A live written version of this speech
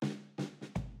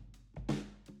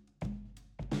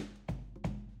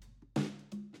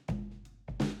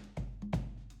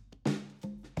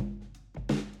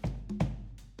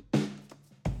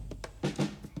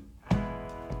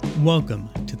Welcome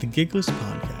to the Gigless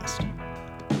Podcast,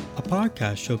 a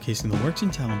podcast showcasing the works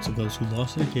and talents of those who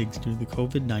lost their gigs due to the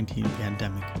COVID-19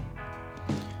 pandemic.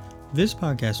 This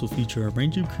podcast will feature a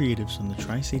range of creatives from the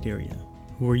tri-state area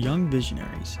who are young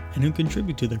visionaries and who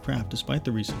contribute to their craft despite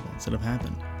the recent events that have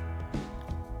happened.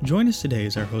 Join us today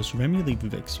as our host Remy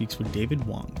Leibovich speaks with David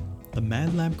Wong, the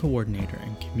Mad Lab Coordinator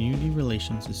and Community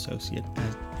Relations Associate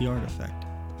at The Artifact.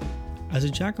 As a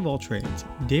jack of all trades,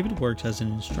 David works as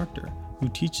an instructor who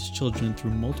teaches children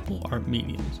through multiple art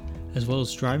mediums, as well as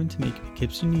striving to make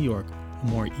Poughkeepsie, New York a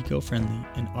more eco-friendly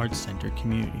and arts-centered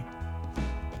community.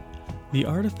 The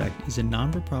Artifact is a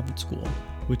non-for-profit school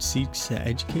which seeks to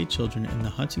educate children in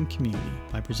the Hudson community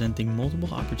by presenting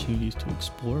multiple opportunities to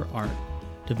explore art,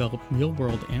 develop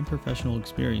real-world and professional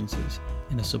experiences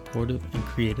in a supportive and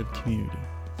creative community.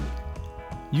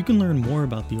 You can learn more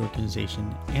about the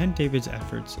organization and David's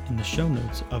efforts in the show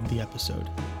notes of the episode.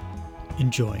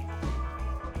 Enjoy.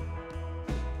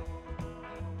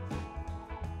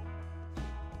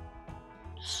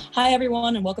 Hi,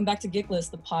 everyone, and welcome back to Gigless,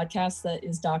 the podcast that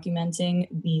is documenting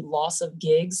the loss of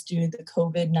gigs due to the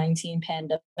COVID-19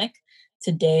 pandemic.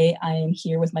 Today, I am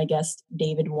here with my guest,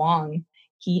 David Wong.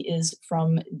 He is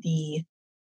from the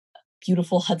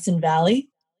beautiful Hudson Valley,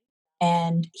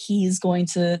 and he's going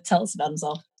to tell us about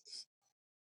himself.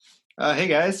 Hey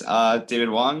guys, David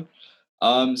Wong.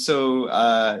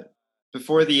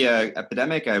 Before the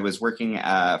epidemic, I was working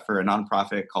for a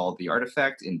nonprofit called The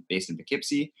Artifact based in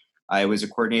Poughkeepsie. I was a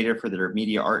coordinator for their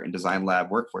Media Art and Design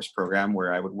Lab workforce program,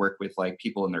 where I would work with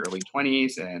people in their early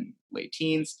 20s and late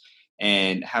teens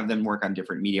and have them work on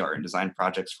different media art and design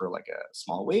projects for a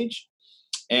small wage.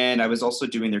 And I was also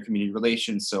doing their community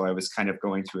relations, so I was kind of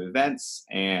going to events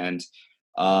and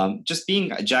just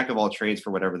being a jack of all trades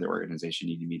for whatever the organization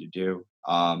needed me to do.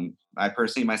 I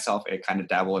personally myself, I kind of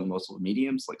dabble in most of the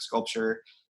mediums like sculpture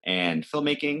and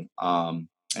filmmaking.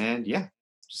 And yeah,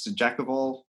 just a jack of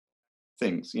all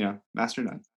things, master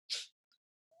none.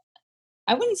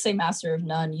 I wouldn't say master of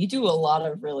none. You do a lot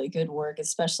of really good work,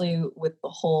 especially with the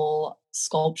whole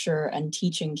sculpture and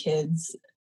teaching kids.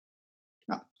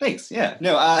 Oh, thanks. Yeah.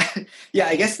 No, yeah,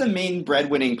 I guess the main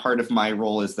breadwinning part of my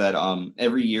role is that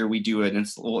every year we do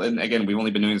and again, we've only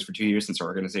been doing this for 2 years since our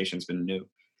organization's been new.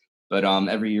 But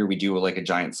every year we do a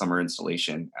giant summer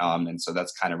installation. And so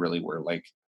that's kind of really where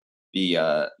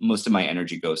the most of my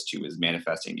energy goes to, is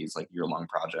manifesting these year-long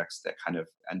projects that kind of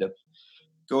end up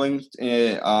going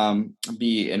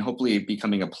and hopefully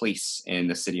becoming a place in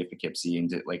the city of Poughkeepsie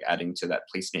and adding to that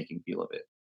placemaking feel of it.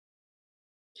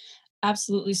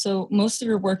 Absolutely. So most of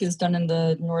your work is done in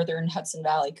the northern Hudson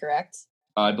Valley, correct?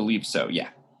 I believe so, yeah.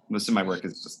 Most of my work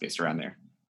is just based around there.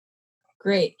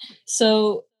 Great.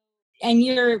 So, and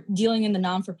you're dealing in the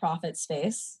non-for-profit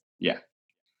space? Yeah,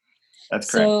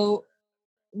 that's correct. So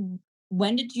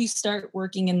when did you start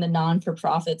working in the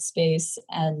non-for-profit space,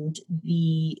 and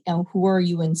who are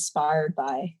you inspired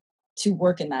by to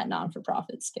work in that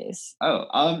non-for-profit space?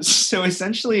 So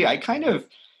essentially I kind of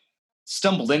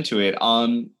stumbled into it.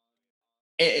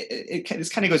 This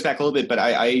kind of goes back a little bit, but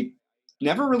I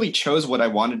never really chose what I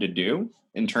wanted to do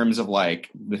in terms of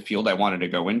the field I wanted to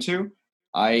go into.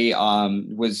 I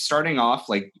was starting off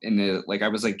I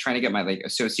was trying to get my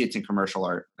associates in commercial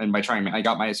art, and by trying I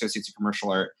got my associates in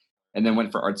commercial art and then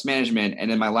went for arts management. And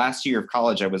in my last year of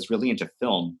college, I was really into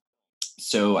film.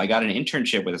 So I got an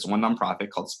internship with this one nonprofit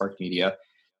called Spark Media,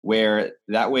 where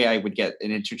that way I would get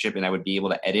an internship and I would be able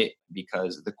to edit,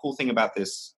 because the cool thing about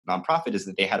this nonprofit is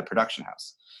that they had a production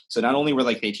house. So not only were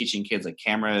they teaching kids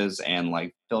cameras and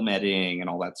film editing and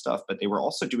all that stuff, but they were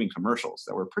also doing commercials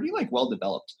that were pretty well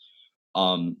developed.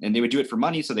 And they would do it for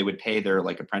money, so they would pay their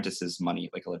apprentices money,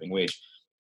 a living wage,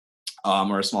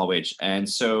 or a small wage. And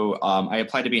so I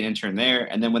applied to be an intern there.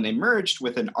 And then when they merged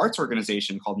with an arts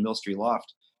organization called Mill Street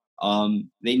Loft,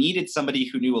 they needed somebody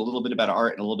who knew a little bit about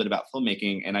art and a little bit about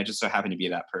filmmaking, and I just so happened to be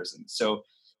that person. So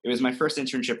it was my first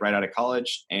internship right out of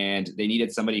college, and they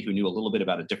needed somebody who knew a little bit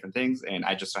about different things, and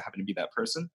I just so happened to be that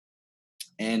person.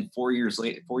 And 4 years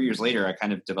later, I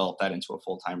kind of developed that into a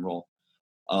full-time role,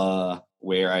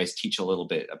 where I teach a little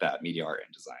bit about media art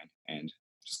and design, and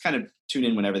just kind of tune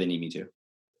in whenever they need me to.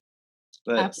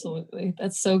 But absolutely,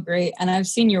 that's so great. And I've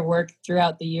seen your work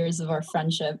throughout the years of our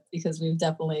friendship, because we've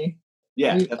definitely.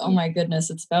 Oh my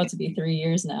goodness, it's about to be 3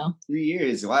 years now. 3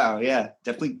 years, wow, yeah.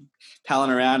 Definitely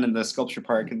palling around in the sculpture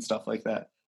park and stuff like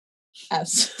that.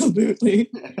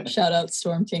 Absolutely. Shout out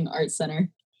Storm King Art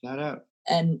Center. Shout out.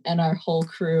 And our whole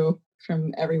crew,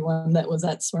 from everyone that was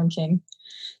at Storm King.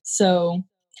 So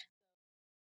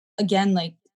again,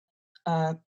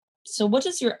 so what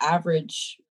does your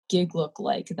average gig look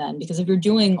like then? Because if you're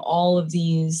doing all of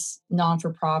these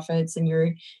non-for-profits and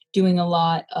you're doing a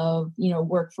lot of,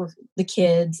 work for the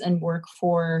kids and work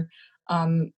for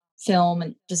film,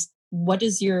 and just what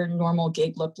does your normal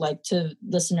gig look like to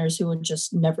listeners who would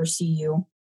just never see you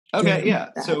Okay, doing yeah.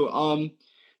 that? So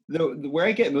where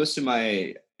I get most of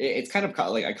it's kind of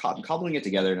like I'm cobbling it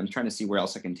together, and I'm trying to see where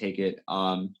else I can take it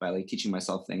by like teaching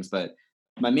myself things. But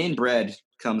my main bread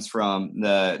comes from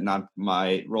not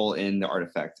my role in the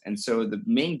artifact, and so the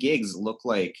main gigs look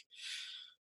like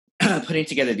putting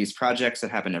together these projects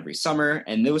that happen every summer,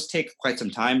 and those take quite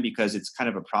some time because it's kind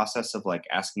of a process of like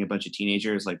asking a bunch of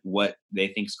teenagers like what they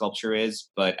think sculpture is,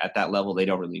 but at that level they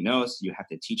don't really know, so you have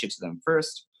to teach it to them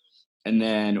first. And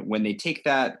then when they take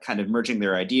that, kind of merging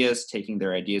their ideas, taking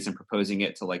their ideas and proposing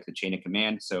it to like the chain of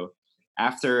command. So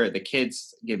after the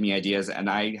kids give me ideas and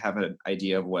I have an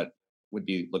idea of what would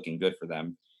be looking good for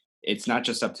them, it's not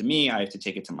just up to me. I have to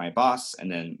take it to my boss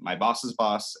and then my boss's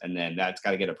boss. And then that's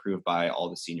got to get approved by all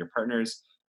the senior partners.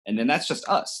 And then that's just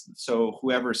us. So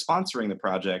whoever's sponsoring the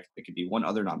project, it could be one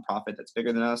other nonprofit that's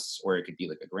bigger than us, or it could be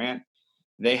like a grant.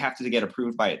 They have to get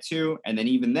approved by it too. And then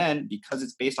even then, because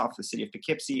it's based off the city of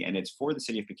Poughkeepsie and it's for the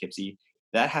city of Poughkeepsie,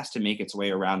 that has to make its way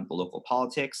around the local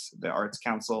politics, the arts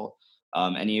council,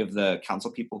 any of the council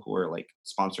people who are like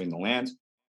sponsoring the land.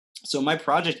 So my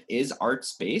project is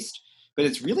arts based, but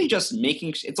it's really just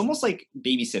it's almost like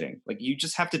babysitting. Like you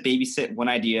just have to babysit one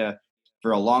idea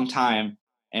for a long time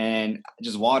and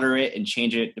just water it and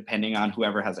change it depending on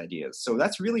whoever has ideas. So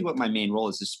that's really what my main role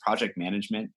is, just project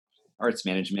management, arts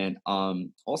management.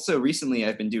 Also recently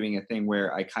I've been doing a thing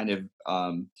where I kind of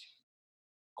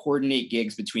coordinate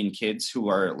gigs between kids who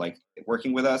are like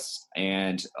working with us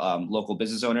and local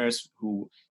business owners who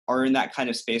are in that kind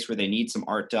of space where they need some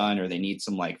art done, or they need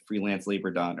some like freelance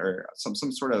labor done, or some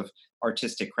sort of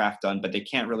artistic craft done, but they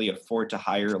can't really afford to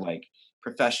hire like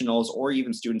professionals or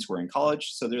even students who are in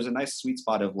college. So there's a nice sweet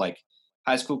spot of like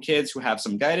high school kids who have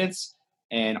some guidance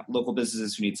and local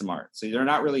businesses who need some art. So they're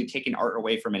not really taking art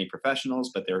away from any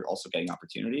professionals, but they're also getting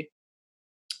opportunity.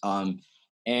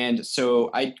 And so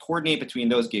I coordinate between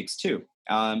those gigs too.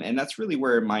 And that's really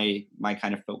where my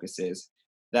kind of focus is.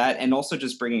 That, and also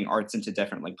just bringing arts into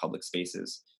different like public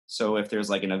spaces. So if there's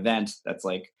like an event that's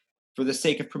like for the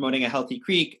sake of promoting a healthy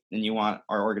creek and you want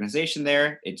our organization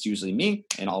there, it's usually me,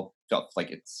 and I'll go like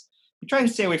we try and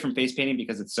stay away from face painting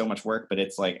because it's so much work, but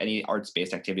it's like any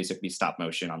arts-based activities that could be stop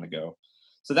motion on the go.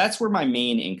 So that's where my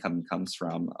main income comes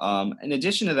from. In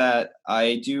addition to that,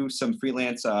 I do some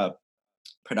freelance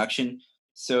production.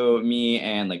 So me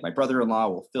and like my brother-in-law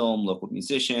will film local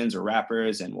musicians or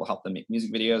rappers, and we'll help them make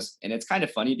music videos. And it's kind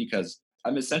of funny because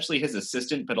I'm essentially his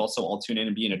assistant, but also I'll tune in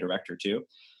and being a director too.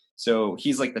 So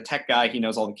he's like the tech guy. He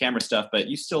knows all the camera stuff, but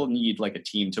you still need like a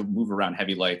team to move around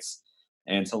heavy lights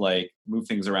and to like move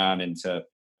things around and to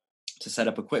set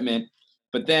up equipment.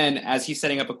 But then as he's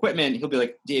setting up equipment, he'll be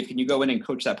like, Dave, can you go in and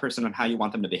coach that person on how you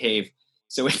want them to behave?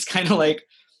 So it's kind of like,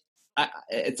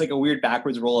 it's like a weird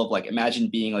backwards role of like, imagine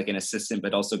being like an assistant,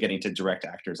 but also getting to direct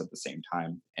actors at the same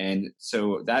time. And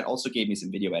so that also gave me some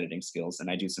video editing skills, and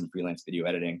I do some freelance video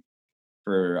editing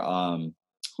for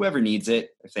whoever needs it,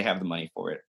 if they have the money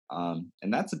for it.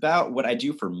 And that's about what I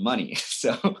do for money.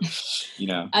 So,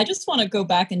 I just want to go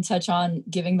back and touch on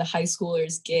giving the high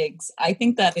schoolers gigs. I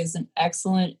think that is an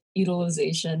excellent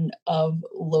utilization of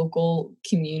local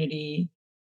community.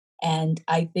 And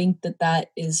I think that that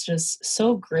is just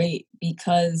so great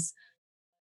because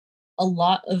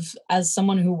as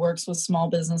someone who works with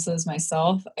small businesses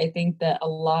myself, I think that a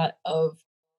lot of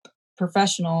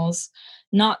professionals,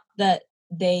 not that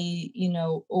they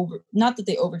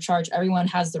overcharge. Everyone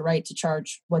has the right to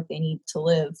charge what they need to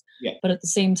live. Yeah. But at the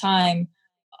same time,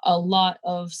 a lot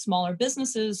of smaller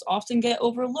businesses often get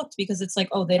overlooked because it's like,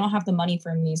 oh, they don't have the money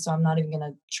for me, so I'm not even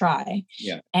going to try.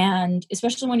 Yeah. And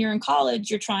especially when you're in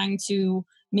college, you're trying to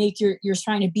you're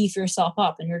trying to beef yourself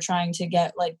up, and you're trying to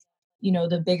get like,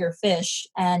 the bigger fish,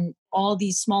 and all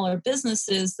these smaller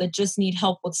businesses that just need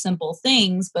help with simple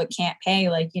things, but can't pay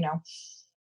like,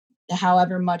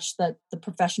 however much that the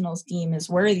professionals deem is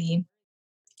worthy.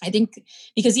 I think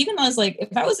because even though I was like,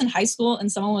 if I was in high school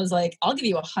and someone was like, I'll give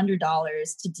you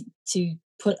 $100 to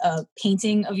put a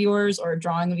painting of yours or a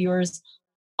drawing of yours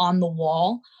on the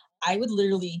wall, I would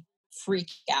literally freak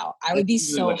out. I would be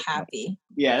so happy.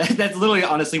 Yeah, that's literally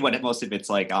honestly what most of it's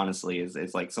like, honestly,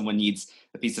 is like someone needs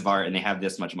a piece of art and they have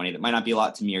this much money that might not be a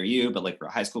lot to me or you, but like for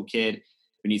a high school kid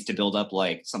who needs to build up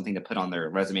like something to put on their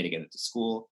resume to get into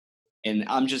school. And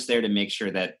I'm just there to make sure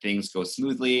that things go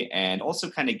smoothly and also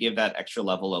kind of give that extra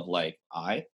level of like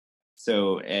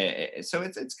so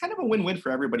it's kind of a win-win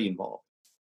for everybody involved.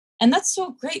 And that's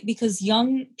so great because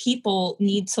young people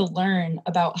need to learn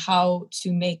about how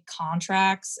to make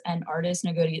contracts and artist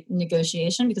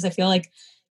negotiation, because I feel like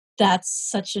that's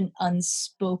such an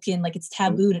unspoken, like it's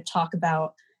taboo to talk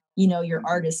about, your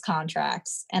artist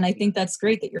contracts. And I think that's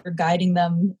great that you're guiding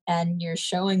them and you're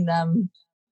showing them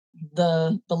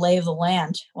the lay of the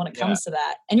land when it Yeah. comes to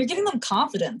that. And you're giving them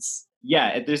confidence.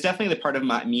 Yeah, there's definitely the part of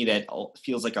me that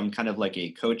feels like I'm kind of like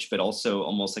a coach, but also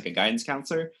almost like a guidance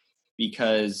counselor,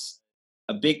 because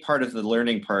a big part of the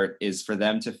learning part is for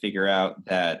them to figure out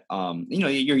that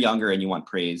you're younger and you want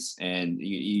praise, and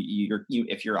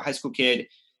if you're a high school kid,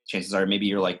 chances are maybe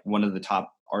you're like one of the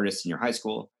top artists in your high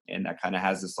school, and that kind of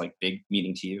has this like big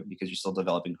meaning to you because you're still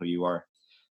developing who you are.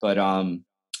 But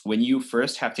when you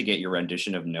first have to get your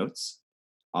rendition of notes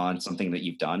on something that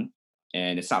you've done,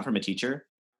 and it's not from a teacher,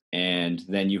 and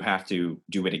then you have to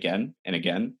do it again and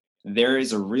again, there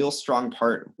is a real strong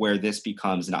part where this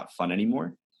becomes not fun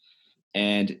anymore.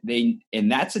 And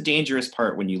that's a dangerous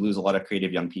part when you lose a lot of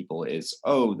creative young people is,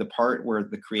 oh, the part where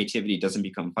the creativity doesn't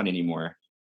become fun anymore.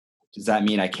 Does that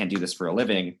mean I can't do this for a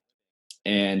living?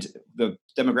 And the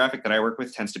demographic that I work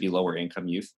with tends to be lower income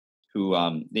youth who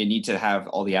they need to have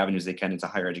all the avenues they can into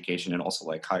higher education, and also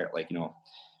like higher, like,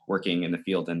 working in the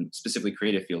field, and specifically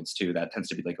creative fields too. That tends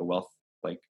to be like a wealth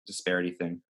like disparity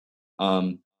thing.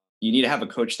 You need to have a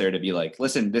coach there to be like,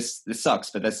 listen, this sucks,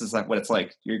 but this is like what it's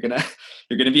like. You're gonna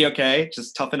you're gonna be okay.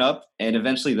 Just toughen up, and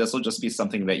eventually this will just be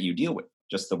something that you deal with,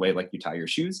 just the way like you tie your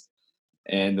shoes,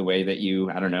 and the way that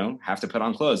you, I don't know, have to put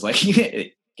on clothes. Like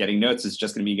getting notes is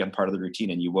just gonna be a part of the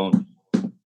routine, and you won't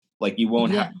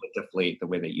Yeah. have to deflate the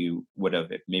way that you would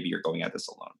have if maybe you're going at this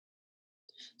alone.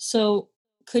 So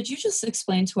could you just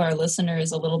explain to our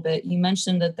listeners a little bit? You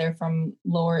mentioned that they're from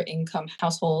lower income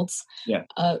households. Yeah.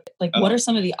 What are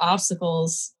some of the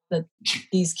obstacles that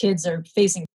these kids are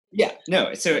facing? Yeah,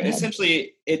 no. So Go ahead.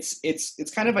 essentially, it's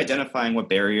kind of identifying what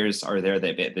barriers are there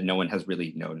that no one has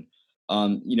really known.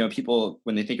 People,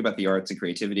 when they think about the arts and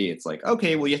creativity, it's like,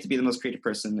 okay, well, you have to be the most creative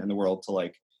person in the world to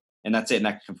like, and that's it, and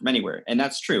that can come from anywhere, and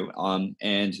that's true.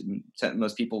 And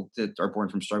most people that are born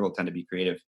from struggle tend to be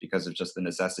creative because of just the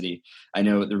necessity. I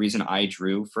know the reason I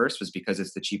drew first was because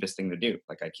it's the cheapest thing to do.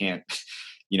 Like I can't,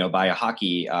 buy a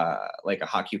hockey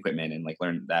equipment and like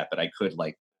learn that, but I could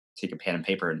like take a pen and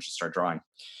paper and just start drawing.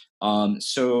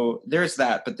 So there's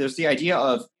that, but there's the idea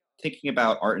of thinking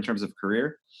about art in terms of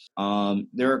career.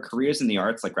 There are careers in the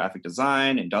arts like graphic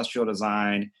design, industrial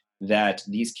design, that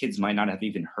these kids might not have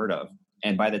even heard of.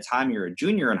 And by the time you're a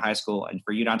junior in high school, and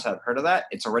for you not to have heard of that,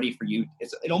 it's already for you.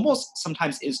 It almost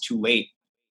sometimes is too late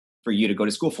for you to go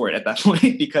to school for it at that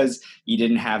point because you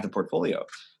didn't have the portfolio.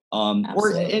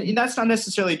 And that's not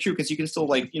necessarily true because you can still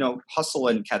hustle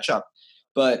and catch up.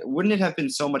 But wouldn't it have been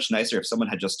so much nicer if someone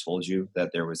had just told you that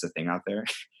there was a thing out there?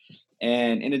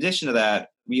 And in addition to that,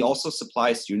 we also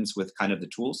supply students with kind of the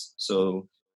tools. So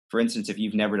for instance, if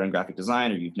you've never done graphic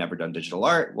design or you've never done digital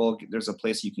art, well, there's a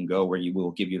place you can go where you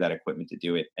will give you that equipment to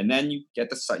do it. And then you get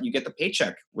the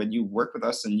paycheck when you work with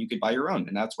us, and you could buy your own.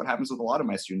 And that's what happens with a lot of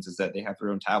my students, is that they have their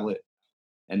own tablet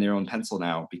and their own pencil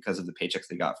now because of the paychecks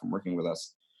they got from working with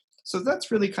us. So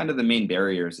that's really kind of the main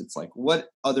barriers. It's like, what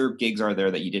other gigs are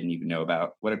there that you didn't even know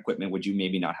about? What equipment would you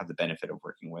maybe not have the benefit of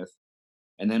working with?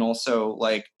 And then also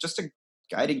like just a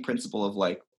guiding principle of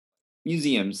like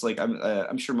museums. Like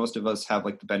I'm sure most of us have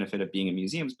like the benefit of being in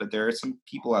museums, but there are some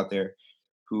people out there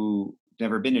who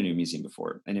never been in a museum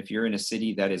before. And if you're in a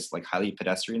city that is like highly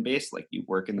pedestrian based, like you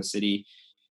work in the city,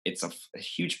 it's a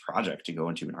huge project to go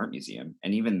into an art museum.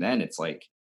 And even then it's like,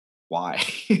 why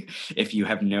if you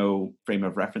have no frame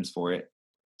of reference for it?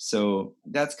 So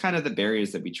that's kind of the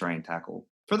barriers that we try and tackle.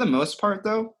 For the most part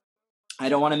though, I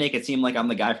don't want to make it seem like I'm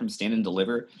the guy from Stand and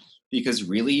Deliver, because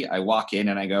really I walk in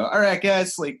and I go, all right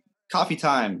guys, like coffee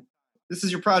time, this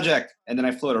is your project, and then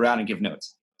I float around and give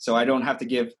notes. So I don't have to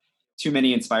give too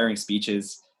many inspiring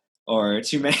speeches or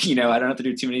too many, I don't have to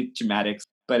do too many dramatics,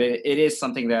 but it is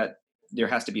something that there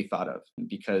has to be thought of,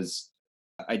 because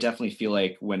I definitely feel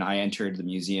like when I entered the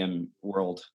museum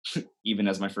world, even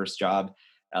as my first job,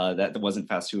 that wasn't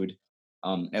fast food.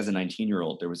 As a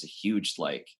 19-year-old, there was a huge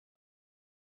like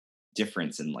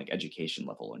difference in like education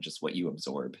level and just what you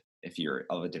absorb if you're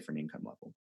of a different income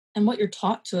level. And what you're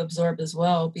taught to absorb as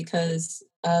well, because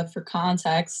for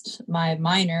context, my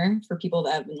minor, for people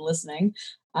that have been listening,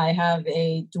 I have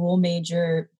a dual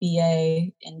major BA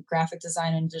in graphic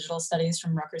design and digital studies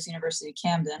from Rutgers University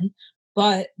Camden,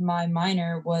 but my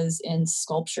minor was in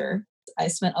sculpture. I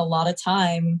spent a lot of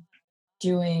time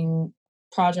doing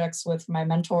projects with my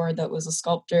mentor that was a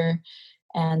sculptor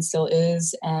and still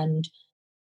is. And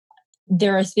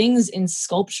there are things in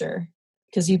sculpture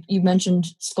because you mentioned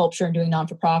sculpture and doing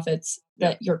non-for-profits,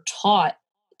 that you're taught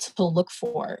to look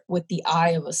for with the eye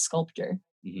of a sculptor.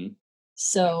 Mm-hmm.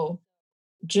 So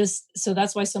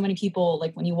that's why so many people,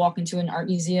 like when you walk into an art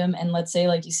museum and let's say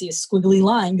like you see a squiggly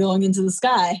line going into the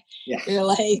sky, you're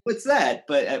like, what's that?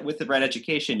 But with the right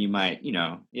education, you might,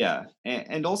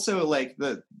 and also like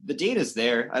the data's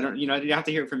there. I don't, you don't have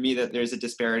to hear it from me that there's a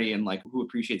disparity in like who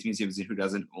appreciates museums and who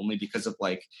doesn't, only because of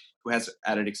like who has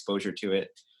added exposure to it.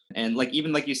 And like,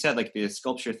 even like you said, like the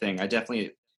sculpture thing, I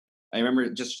remember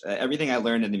just everything I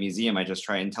learned in the museum, I just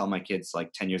try and tell my kids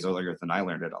like 10 years earlier than I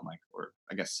learned it. I'm like, or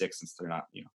I guess 6 since they're not,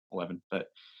 11. But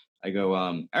I go,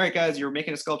 all right, guys, you're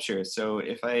making a sculpture. So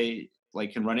if I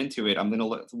like can run into it, I'm going to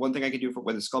look. One thing I can do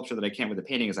with a sculpture that I can't with a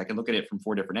painting is I can look at it from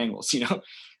 4 different angles,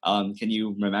 Can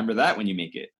you remember that when you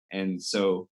make it? And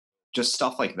so just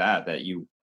stuff like that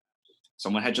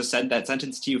someone had just said that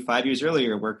sentence to you 5 years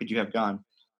earlier, where could you have gone?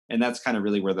 And that's kind of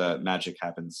really where the magic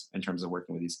happens in terms of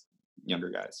working with these younger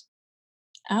guys.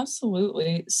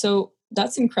 Absolutely. So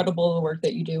that's incredible, the work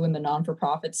that you do in the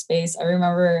non-for-profit space. I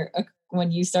remember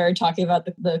when you started talking about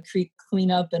the creek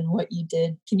cleanup and what you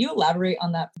did. Can you elaborate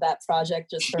on that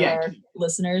project just for our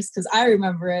listeners? Because I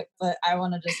remember it, but I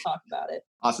want to just talk about it.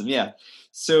 Awesome. Yeah.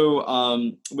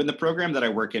 So when the program that I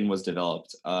work in was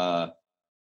developed,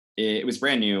 it was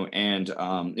brand new, and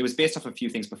it was based off a few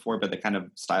things before, but the kind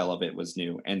of style of it was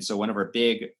new. And so one of our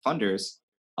big funders,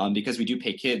 because we do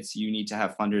pay kids, you need to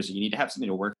have funders, you need to have something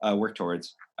to work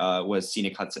towards, was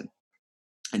Scenic Hudson.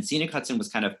 And Scenic Hudson was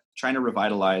kind of trying to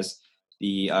revitalize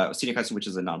the Scenic Hudson, which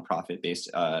is a nonprofit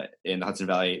based in the Hudson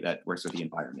Valley that works with the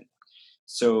environment.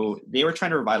 So they were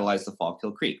trying to revitalize the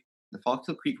Fallkill Creek. The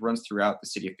Fallkill Creek runs throughout the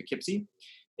city of Poughkeepsie.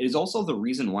 It is also the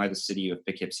reason why the city of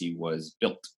Poughkeepsie was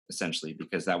built, essentially,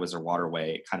 because that was a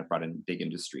waterway. It kind of brought in big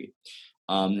industry.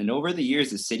 And over the years,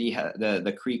 the city,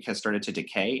 the creek has started to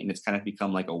decay, and it's kind of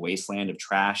become like a wasteland of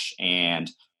trash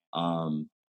and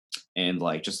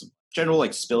like just general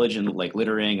like spillage and like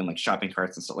littering and like shopping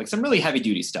carts and stuff, like some really heavy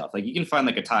duty stuff. Like you can find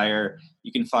like a tire,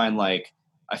 you can find like,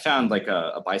 I found like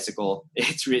a bicycle.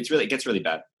 It gets really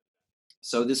bad.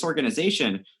 So this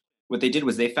organization, what they did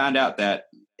was they found out that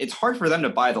it's hard for them to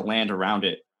buy the land around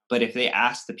it, but if they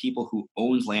ask the people who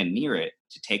owns land near it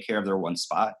to take care of their one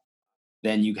spot,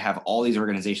 then you have all these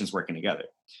organizations working together.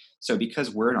 So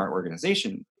because we're in our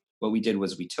organization, what we did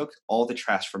was we took all the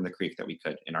trash from the creek that we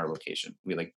could in our location.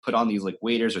 We like put on these like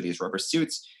waders or these rubber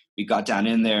suits. We got down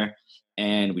in there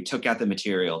and we took out the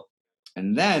material.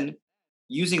 And then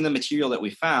using the material that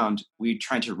we found, we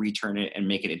tried to return it and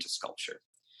make it into sculpture.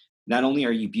 Not only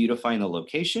are you beautifying the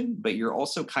location, but you're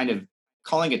also kind of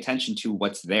calling attention to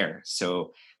what's there.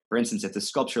 So for instance, if the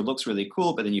sculpture looks really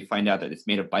cool, but then you find out that it's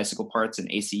made of bicycle parts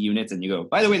and AC units, and you go,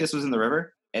 by the way, this was in the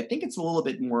river, I think it's a little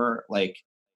bit more like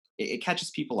it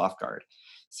catches people off guard.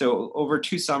 So over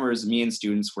 2 summers, me and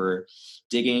students were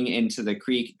digging into the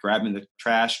creek, grabbing the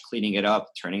trash, cleaning it up,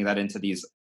 turning that into these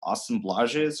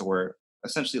assemblages, or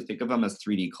essentially think of them as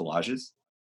 3D collages,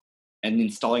 and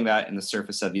installing that in the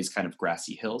surface of these kind of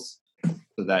grassy hills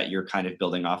so that you're kind of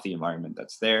building off the environment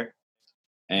that's there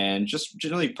and just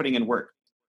generally putting in work.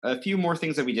 A few more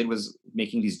things that we did was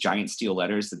making these giant steel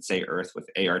letters that say Earth with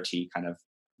ART kind of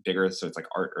bigger. So it's like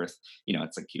Art Earth,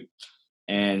 it's like cute.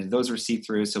 And those were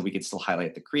see-through so we could still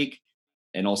highlight the creek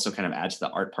and also kind of add to the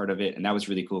art part of it. And that was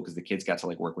really cool because the kids got to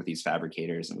like work with these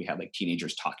fabricators, and we had like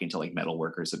teenagers talking to like metal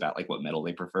workers about like what metal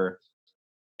they prefer.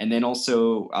 And then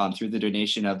also through the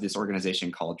donation of this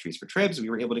organization called Trees for Tribs,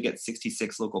 we were able to get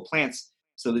 66 local plants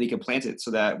so that they could plant it so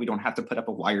that we don't have to put up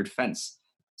a wired fence.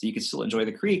 So you can still enjoy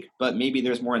the creek, but maybe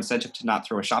there's more incentive to not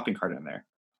throw a shopping cart in there.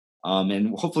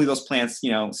 And hopefully those plants,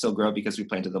 still grow because we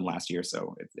planted them last year.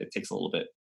 So it takes a little bit.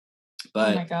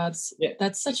 But oh my God,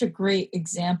 that's such a great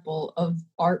example of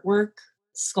artwork,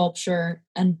 sculpture,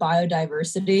 and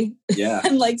biodiversity. Yeah.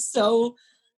 And like, so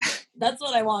that's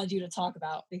what I wanted you to talk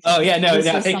about. Oh yeah, no,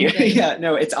 thank you. Yeah,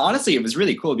 no, it was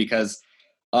really cool because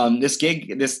this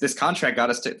gig, this contract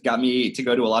got me to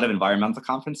go to a lot of environmental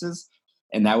conferences.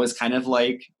 And that was kind of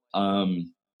like,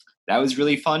 that was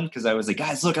really fun because I was like,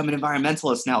 guys, look, I'm an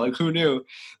environmentalist now. Like, who knew?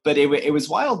 But it was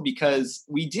wild because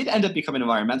we did end up becoming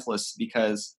environmentalists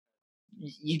because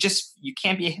you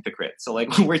can't be a hypocrite. So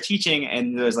like when we're teaching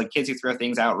and there's like kids who throw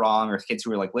things out wrong or kids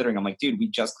who are like littering, I'm like, dude, we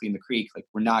just cleaned the creek. Like,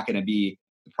 we're not going to be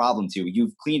the problem to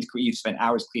you. You've spent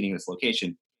hours cleaning this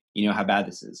location. You know how bad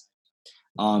this is.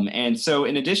 And so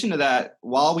in addition to that,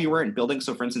 while we weren't building,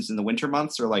 so for instance, in the winter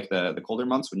months or like the colder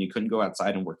months when you couldn't go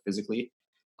outside and work physically,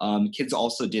 kids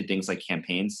also did things like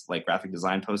campaigns, like graphic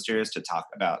design posters to talk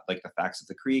about like the facts of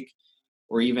the creek,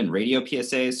 or even radio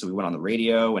PSAs. So we went on the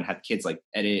radio and had kids like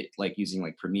edit, like using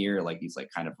like Premiere, like these like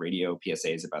kind of radio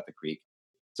PSAs about the creek.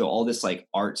 So all this like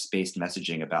arts-based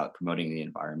messaging about promoting the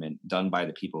environment done by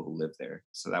the people who live there.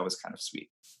 So that was kind of sweet.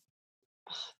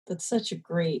 That's such a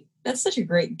great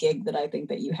gig that I think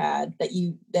that you had, that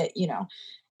you know,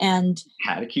 and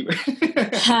Had a keyword.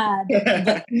 but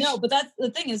that's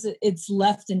the thing, is it's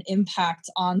left an impact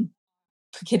on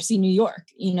Poughkeepsie, New York,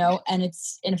 you know, and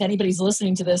if anybody's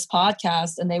listening to this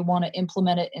podcast and they want to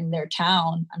implement it in their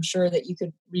town, I'm sure that you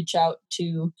could reach out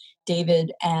to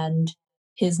David and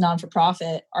his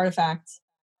non-for-profit Artifact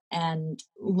and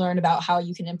learn about how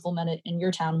you can implement it in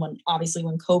your town when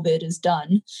COVID is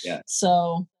done. Yeah.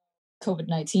 So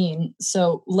COVID-19.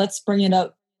 So let's bring it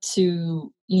up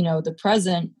to, you know, the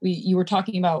present. You were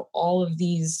talking about all of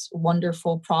these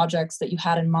wonderful projects that you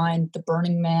had in mind, the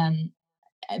Burning Man,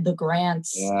 the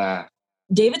grants. Yeah.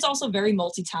 David's also very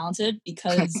multi-talented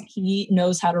because he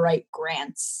knows how to write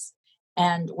grants.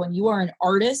 And when you are an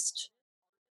artist,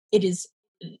 it is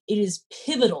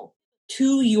pivotal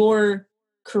to your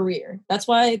career. That's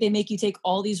why they make you take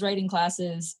all these writing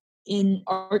classes in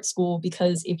art school,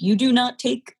 because if you do not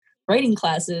take writing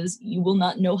classes, you will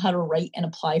not know how to write and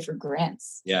apply for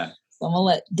grants. Yeah. So I'm gonna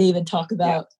let David talk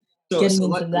about getting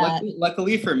into that.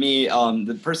 Luckily for me,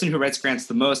 the person who writes grants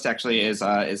the most actually is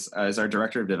our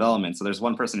director of development. So there's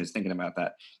one person who's thinking about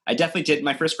that. I definitely did.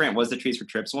 My first grant was the Trees for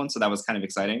Trips one, so that was kind of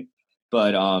exciting.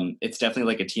 But it's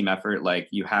definitely like a team effort. Like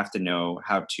you have to know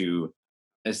how to,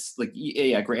 grants.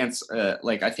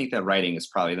 Like I think that writing is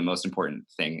probably the most important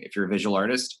thing if you're a visual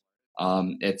artist.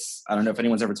 I don't know if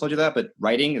anyone's ever told you that, but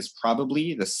writing is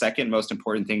probably the second most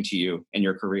important thing to you in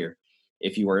your career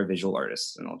if you are a visual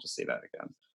artist. And I'll just say that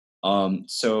again.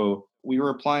 So we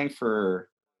were applying for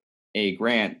a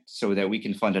grant so that we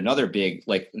can fund another big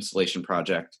like installation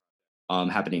project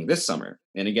happening this summer.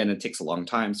 And again, it takes a long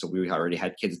time. So we already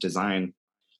had kids design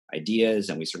ideas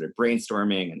and we started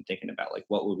brainstorming and thinking about like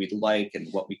what would we like and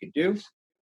what we could do.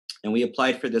 And we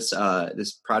applied for this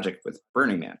project with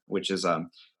Burning Man, which is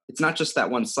it's not just that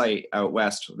one site out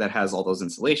west that has all those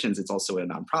installations. It's also a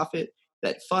nonprofit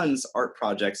that funds art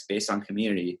projects based on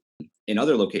community in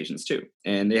other locations too.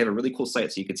 And they have a really cool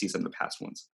site so you can see some of the past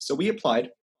ones. So we applied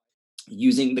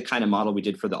using the kind of model we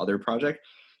did for the other project.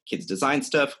 Kids design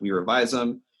stuff, we revise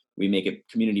them, we make it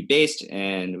community based,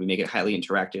 and we make it highly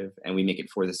interactive, and we make it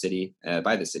for the city,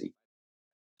 by the city.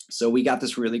 So we got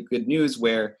this really good news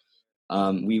where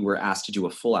we were asked to do a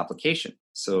full application.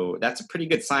 So that's a pretty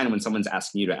good sign when someone's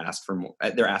asking you to ask for more,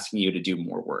 they're asking you to do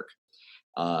more work.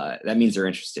 That means they're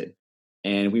interested.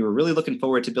 And we were really looking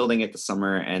forward to building it this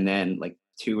summer. And then like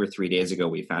 2 or 3 days ago,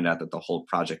 we found out that the whole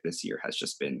project this year has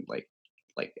just been like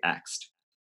axed.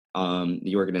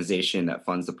 The organization that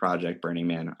funds the project, Burning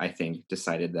Man, I think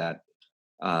decided that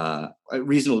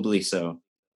reasonably so,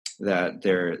 that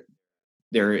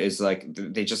there is like,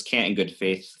 they just can't in good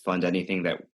faith fund anything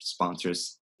that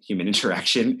sponsors human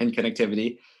interaction and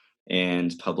connectivity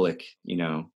and public,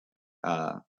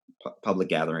 public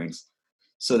gatherings.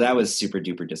 So that was super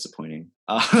duper disappointing.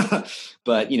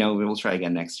 But, we'll try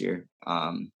again next year.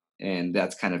 And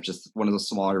that's kind of just one of those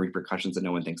smaller repercussions that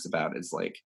no one thinks about is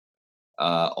like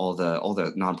all the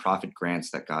nonprofit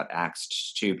grants that got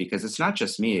axed too, because it's not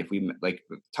just me. If we like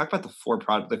talk about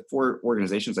the four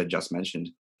organizations I just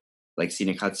mentioned, like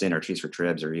Scenic Hudson or Trees for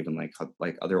Tribs, or even like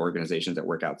other organizations that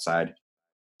work outside.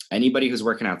 Anybody who's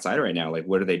working outside right now, like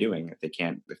what are they doing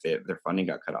if their funding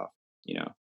got cut off,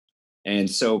 And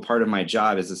so part of my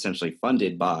job is essentially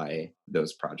funded by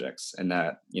those projects, and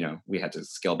that, we had to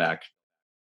scale back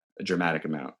a dramatic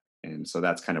amount. And so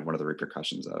that's kind of one of the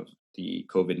repercussions of the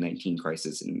COVID-19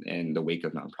 crisis and the wake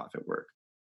of nonprofit work.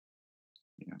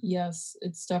 Yes,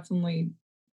 it's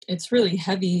really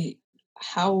heavy.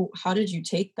 How did you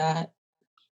take that?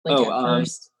 At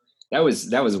first? That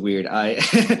was weird.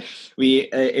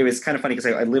 It was kind of funny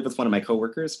because I live with one of my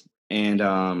coworkers, and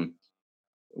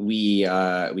we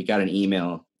got an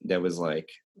email that was like,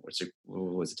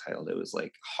 what was it titled? It was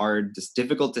like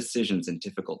difficult decisions in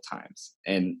difficult times.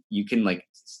 And you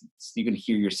can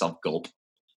hear yourself gulp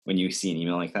when you see an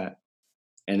email like that.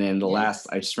 And then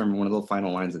I just remember one of the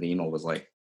final lines of the email was like,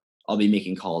 I'll be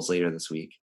making calls later this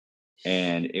week.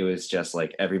 And it was just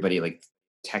like everybody like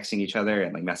texting each other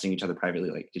and like messaging each other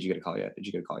privately, like, did you get a call yet? Did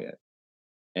you get a call yet?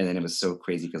 And then it was so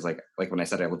crazy because like when I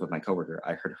said I lived with my coworker,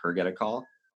 I heard her get a call.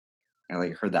 I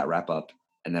like heard that wrap up,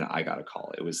 and then I got a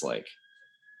call. It was like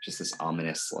just this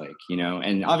ominous,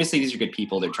 and obviously these are good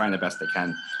people. They're trying the best they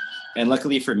can. And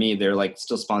luckily for me, they're like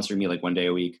still sponsoring me like 1 day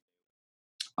a week.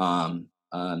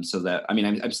 So that,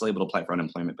 I'm still able to apply for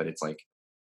unemployment, but it's like,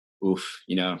 oof,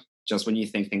 just when you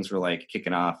think things were like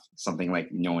kicking off, something like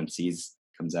no one sees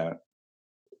comes out.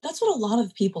 That's what a lot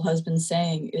of people has been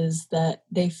saying, is that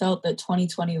they felt that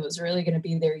 2020 was really going to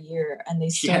be their year, and they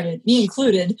started, me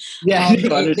included, Yeah,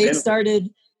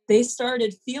 they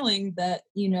started feeling that,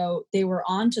 you know, they were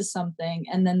onto something,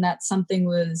 and then that something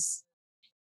was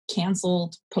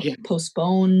canceled,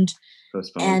 postponed.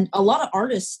 And a lot of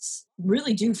artists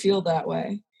really do feel that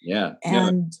way. Yeah.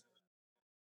 And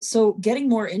so getting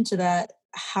more into that,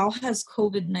 how has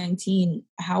COVID-19,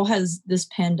 how has this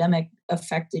pandemic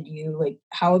affected you? Like,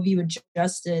 how have you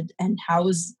adjusted, and how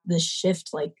has this shift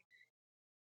like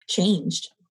changed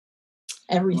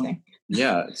everything?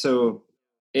 Yeah. So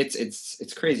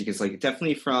it's crazy because like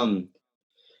definitely from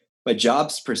my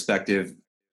job's perspective,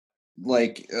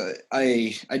 like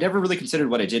I never really considered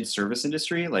what I did service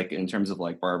industry, like in terms of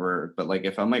like barber, but like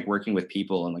if I'm like working with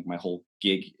people and like my whole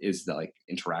gig is the like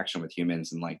interaction with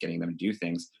humans and like getting them to do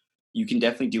things, you can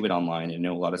definitely do it online. And I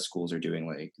know a lot of schools are doing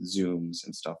like Zooms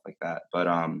and stuff like that, but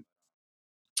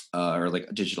or like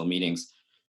digital meetings.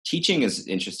 Teaching is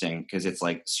interesting because it's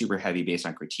like super heavy based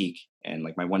on critique, and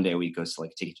like my one day a week goes to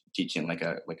like teaching like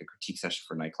a critique session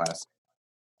for night class.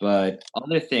 But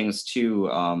other things too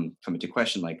come into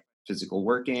question, like physical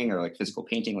working or like physical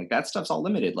painting, like that stuff's all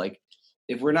limited. Like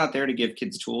if we're not there to give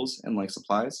kids tools and like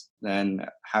supplies, then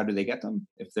how do they get them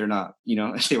if they're not, you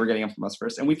know, if they were getting them from us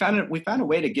first? And we found a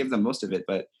way to give them most of it,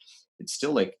 but it's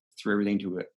still like threw everything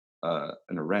to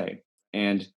an array.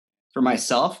 And for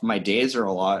myself, my days are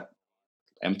a lot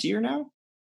emptier now.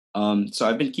 So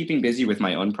I've been keeping busy with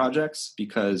my own projects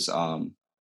because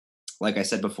like I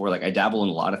said before, like I dabble in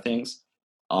a lot of things.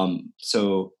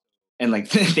 So, and like,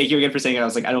 thank you again for saying it. I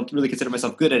was like, I don't really consider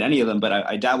myself good at any of them, but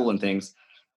I dabble in things.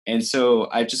 And so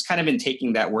I've just kind of been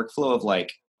taking that workflow of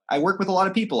like, I work with a lot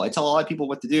of people. I tell a lot of people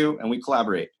what to do and we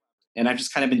collaborate. And I've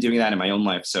just kind of been doing that in my own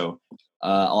life. So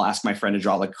I'll ask my friend to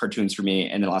draw like cartoons for me,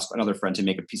 and then I'll ask another friend to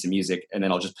make a piece of music. And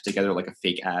then I'll just put together like a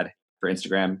fake ad for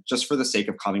Instagram just for the sake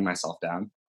of calming myself down.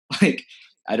 Like,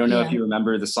 I don't know if you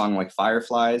remember the song like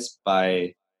Fireflies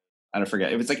by, I don't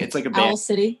forget. It's like a band. Owl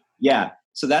City. Yeah.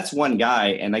 So that's one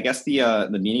guy, and I guess the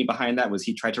meaning behind that was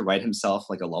he tried to write himself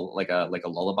like a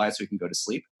lullaby so he can go to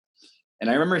sleep. And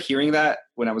I remember hearing that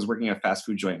when I was working at a fast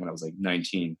food joint when I was like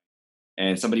 19,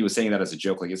 and somebody was saying that as a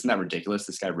joke, like, isn't that ridiculous?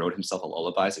 This guy wrote himself a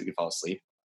lullaby so he could fall asleep.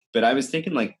 But I was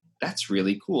thinking like, that's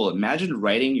really cool. Imagine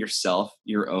writing yourself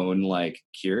your own like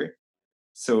cure.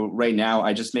 So right now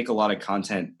I just make a lot of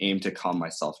content aimed to calm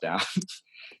myself down.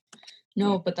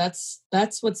 No, but that's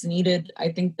what's needed.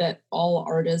 I think that all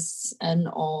artists and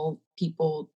all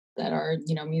people that are,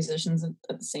 you know, musicians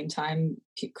at the same time,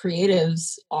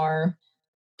 creatives, are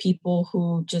people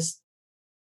who just,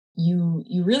 you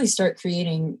really start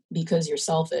creating because you're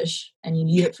selfish and you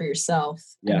need it for yourself,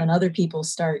 and then other people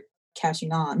start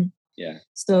catching on. Yeah.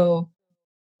 So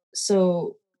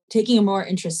taking a more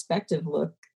introspective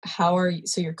look,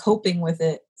 so you're coping with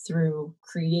it through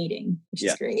creating, which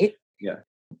is great. Yeah.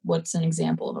 What's an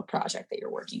example of a project that you're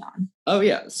working on? Oh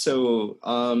yeah. So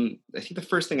I think the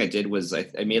first thing I did was I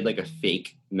made like a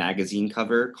fake magazine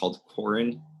cover called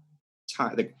Quarantine.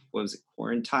 What was it?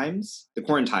 Quarantimes? The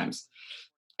Quarantimes.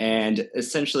 And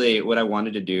essentially what I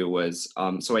wanted to do was,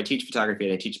 so I teach photography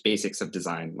and I teach basics of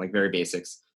design, like very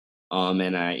basics.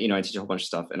 And I teach a whole bunch of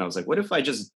stuff. And I was like, what if I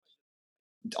just,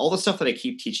 all the stuff that I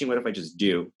keep teaching, what if I just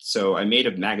do? So I made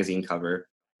a magazine cover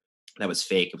that was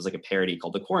fake. It was like a parody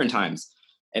called The Quarantimes.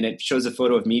 And it shows a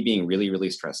photo of me being really, really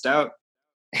stressed out,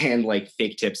 and like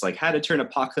fake tips like how to turn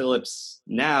apocalypse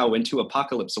now into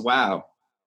apocalypse wow,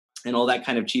 and all that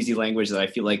kind of cheesy language that I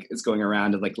feel like is going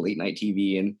around in like late night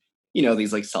TV and, you know,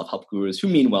 these like self-help gurus who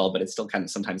mean well, but it still kind of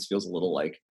sometimes feels a little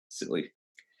like silly.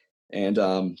 And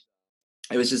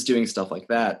I was just doing stuff like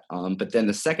that. But then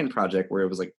the second project where it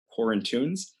was like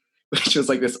Quarantunes, which was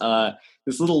like this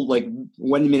little like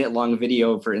 1 minute long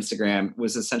video for Instagram,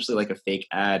 was essentially like a fake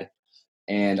ad.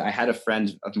 And I had a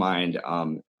friend of mine,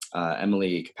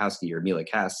 Emily Kapowski, or Mila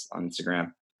Cass on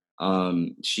Instagram.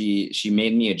 She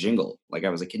made me a jingle. Like I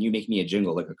was like, can you make me a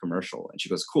jingle, like a commercial? And she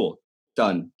goes, cool,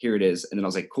 done. Here it is. And then I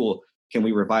was like, cool. Can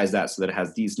we revise that so that it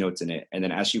has these notes in it? And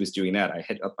then as she was doing that, I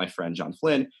hit up my friend John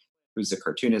Flynn, who's a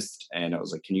cartoonist, and I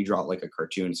was like, can you draw like a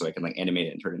cartoon so I can like animate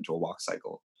it and turn it into a walk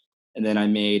cycle? And then I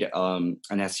made, and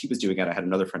as he was doing it, I had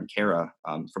another friend, Kara,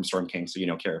 from Storm King. So, you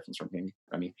know, Kara from Storm King,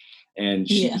 Remy. And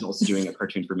she was also doing a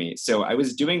cartoon for me. So I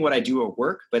was doing what I do at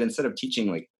work, but instead of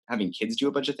teaching, like having kids do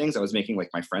a bunch of things, I was making like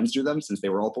my friends do them since they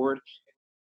were all bored.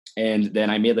 And then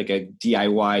I made like a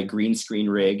DIY green screen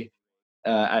rig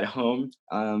at home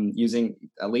using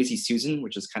a Lazy Susan,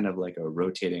 which is kind of like a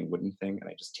rotating wooden thing. And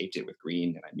I just taped it with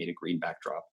green and I made a green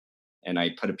backdrop. and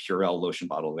I put a Purell lotion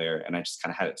bottle there, and I just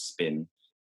kind of had it spin.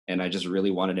 And I just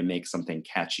really wanted to make something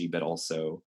catchy, but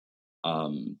also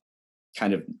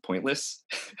kind of pointless.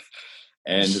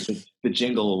 And the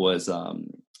jingle was,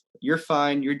 "You're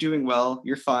fine, you're doing well,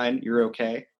 you're fine, you're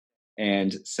okay."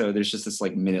 And so there's just this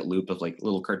like minute loop of like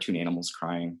little cartoon animals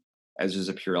crying as there's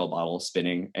a Purell bottle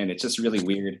spinning, and it's just really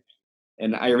weird.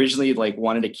 And I originally like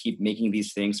wanted to keep making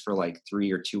these things for like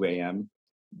 3 or 2 a.m.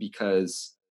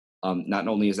 because not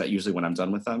only is that usually when I'm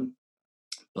done with them,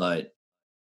 but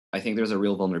I think there's a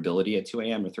real vulnerability at 2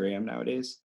 a.m. or 3 a.m.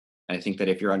 nowadays. And I think that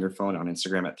if you're on your phone on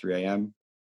Instagram at 3 a.m.,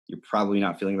 you're probably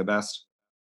not feeling the best.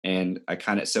 And I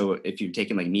kind of, so if you're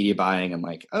taking like media buying and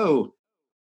like, oh,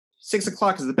 6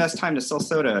 o'clock is the best time to sell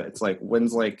soda. It's like,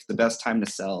 when's like the best time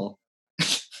to sell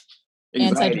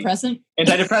anxiety?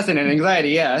 Antidepressant and anxiety.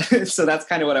 Yeah. So that's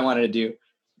kind of what I wanted to do.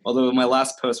 Although my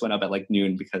last post went up at like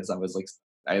noon because I was like,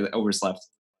 I overslept.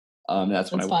 That's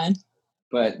fine.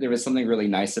 But there was something really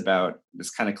nice about this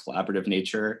kind of collaborative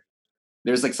nature.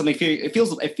 There's like something, it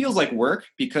feels like work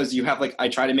because you have like, I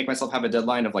try to make myself have a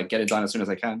deadline of like, get it done as soon as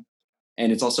I can.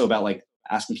 And it's also about like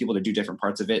asking people to do different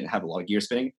parts of it and have a lot of gear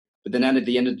spinning. But then at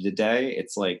the end of the day,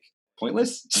 it's like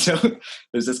pointless. So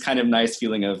there's this kind of nice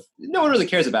feeling of no one really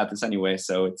cares about this anyway.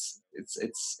 So it's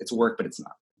work, but it's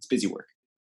not. It's busy work.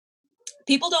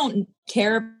 People don't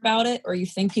care about it, or you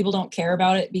think people don't care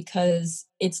about it because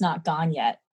it's not gone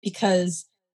yet. Because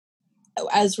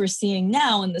as we're seeing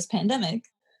now in this pandemic,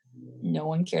 no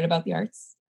one cared about the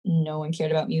arts. No one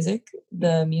cared about music.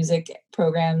 The music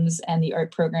programs and the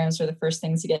art programs were the first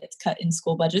things to get cut in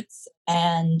school budgets.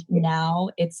 And now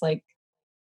it's like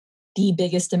the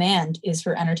biggest demand is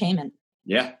for entertainment.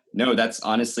 Yeah, no, that's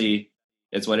honestly,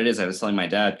 it's what it is. I was telling my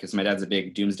dad, because my dad's a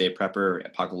big doomsday prepper,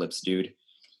 apocalypse dude.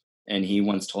 And he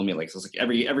once told me, like, so it's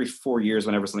like every 4 years,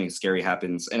 whenever something scary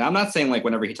happens, and I'm not saying like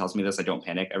whenever he tells me this, I don't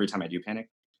panic. Every time I do panic,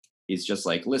 he's just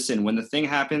like, listen, when the thing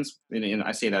happens, and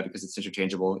I say that because it's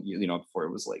interchangeable, you know, before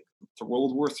it was like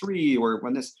World War III or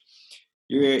when this,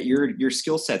 your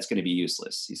skill set's going to be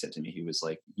useless. He said to me, he was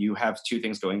like, you have two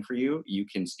things going for you. You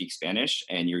can speak Spanish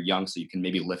and you're young, so you can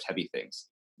maybe lift heavy things.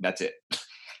 That's it.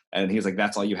 And he was like,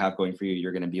 that's all you have going for you.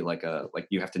 You're going to be like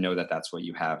you have to know that that's what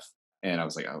you have. And I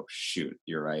was like, oh shoot,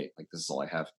 you're right. Like, this is all I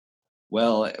have.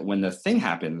 Well, when the thing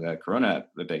happened,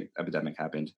 the big epidemic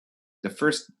happened, the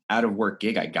first out of work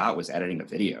gig I got was editing a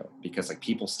video, because like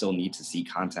people still need to see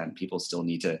content. People still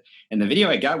need to, and the video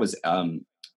I got was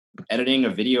editing a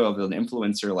video of an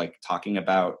influencer, like talking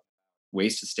about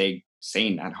ways to stay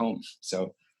sane at home.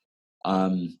 So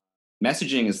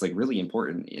messaging is like really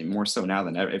important, more so now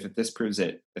than ever. If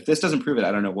this doesn't prove it,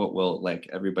 I don't know what will. Like,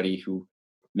 everybody who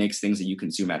makes things that you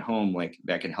consume at home, like,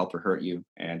 that can help or hurt you.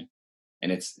 And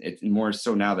it's more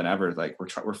so now than ever. Like,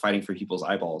 we're fighting for people's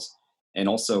eyeballs. And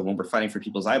also, when we're fighting for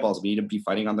people's eyeballs, we need to be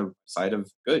fighting on the side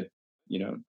of good, you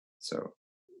know? So.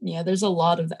 Yeah, there's a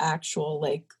lot of actual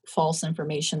like false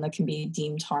information that can be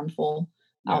deemed harmful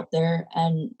out there.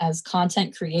 And as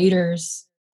content creators,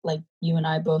 like you and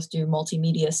I both do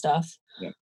multimedia stuff,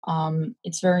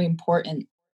 it's very important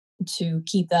to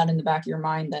keep that in the back of your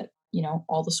mind, that, you know,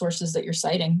 all the sources that you're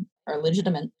citing are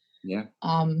legitimate. Yeah.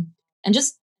 And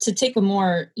just to take a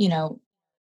more, you know,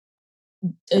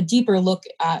 a deeper look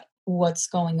at what's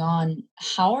going on,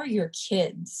 how are your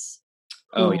kids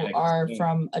who are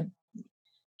from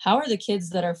how are the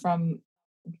kids that are from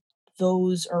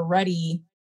those already,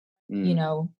 you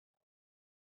know,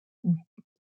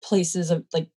 places of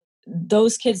like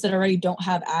those kids that already don't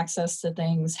have access to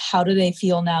things? How do they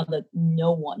feel now that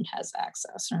no one has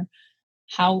access? Or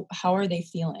how are they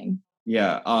feeling?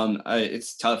 Yeah,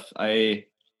 it's tough. I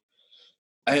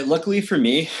luckily for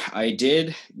me, I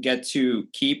did get to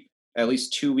keep at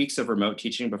least 2 weeks of remote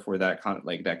teaching before that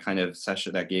kind of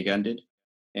session, that gig ended.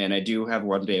 And I do have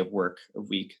 1 day of work a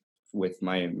week with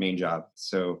my main job.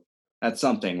 So that's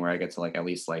something where I get to like at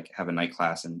least like have a night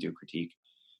class and do critique.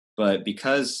 But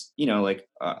because, you know, like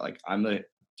I'm the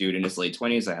dude in his late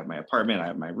 20s, I have my apartment, I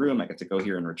have my room, I get to go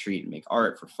here and retreat and make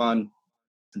art for fun.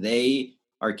 They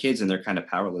are kids and they're kind of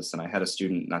powerless. And I had a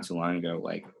student not too long ago,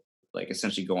 like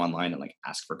essentially go online and like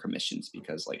ask for commissions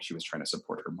because like she was trying to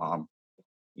support her mom,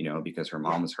 you know, because her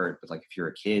mom was hurt. But like, if you're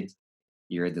a kid,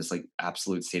 you're in this like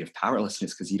absolute state of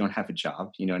powerlessness because you don't have a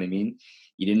job. You know what I mean?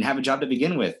 You didn't have a job to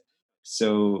begin with.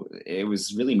 So it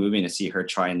was really moving to see her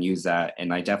try and use that.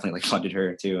 And I definitely like funded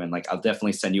her too. And like, I'll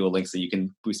definitely send you a link so you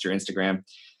can boost your Instagram.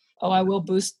 Oh, I will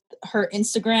boost her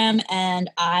Instagram, and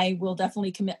I will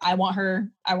definitely commit. I want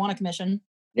a commission.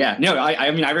 Yeah, no,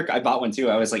 I bought one too.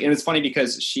 I was like, and it's funny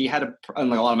because she had and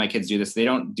like a lot of my kids do this. They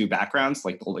don't do backgrounds,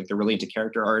 like they're really into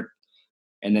character art.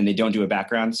 and then they don't do a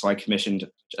background. So I commissioned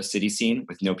a city scene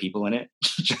with no people in it,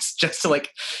 just to like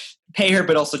pay her,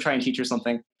 but also try and teach her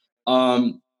something.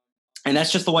 And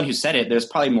that's just the one who said it. There's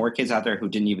probably more kids out there who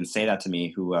didn't even say that to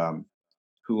me, who are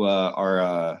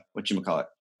whatchamacallit,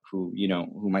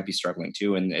 who might be struggling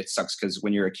too. And it sucks because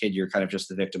when you're a kid, you're kind of just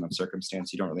the victim of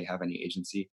circumstance. You don't really have any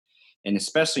agency. And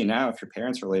especially now, if your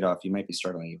parents are laid off, you might be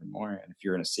struggling even more. And if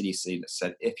you're in a city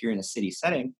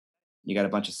setting, you got a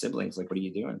bunch of siblings, like, what are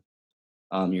you doing?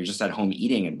 You're just at home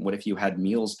eating. And what if you had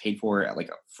meals paid for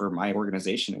for my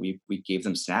organization? We gave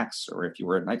them snacks, or if you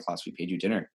were at night class, we paid you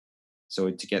dinner. So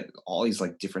to get all these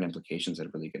like different implications that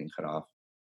are really getting cut off.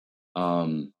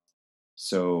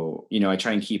 So, I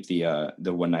try and keep the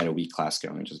 1 night a week class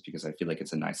going, just because I feel like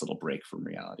it's a nice little break from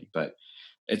reality. But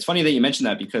it's funny that you mentioned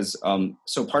that, because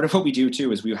so part of what we do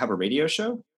too is we have a radio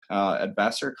show at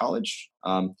Vassar College.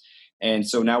 And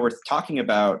so now we're talking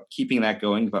about keeping that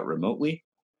going, but remotely.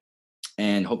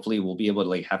 And hopefully we'll be able to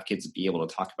like have kids be able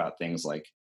to talk about things like,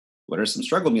 what are some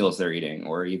struggle meals they're eating,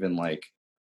 or even like,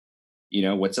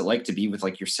 what's it like to be with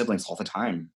like your siblings all the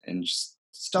time, and just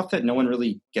stuff that no one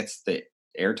really gets the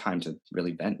airtime to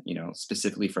really vent,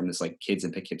 specifically from this like kids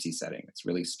in Poughkeepsie setting. It's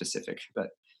really specific, but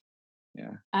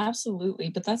yeah. Absolutely.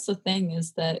 But that's the thing,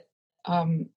 is that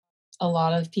a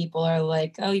lot of people are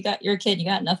like, oh, you're a kid, you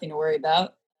got nothing to worry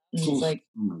about. And it's like,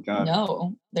 oh my God.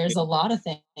 No, there's a lot of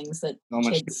things that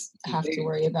kids have to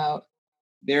worry about.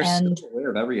 They're so aware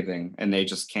of everything, and they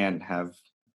just can't have,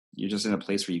 you're just in a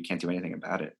place where you can't do anything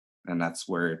about it. And that's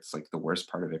where it's like the worst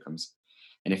part of it comes.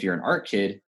 And if you're an art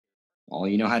kid, all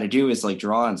you know how to do is like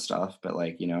draw and stuff. But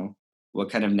like, what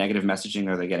kind of negative messaging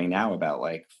are they getting now about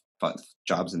like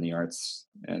jobs in the arts?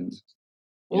 And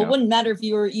it wouldn't matter if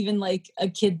you were even like a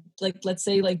kid, like let's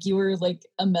say like you were like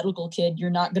a medical kid, you're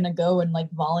not going to go and like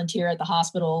volunteer at the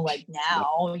hospital like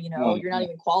now, you're not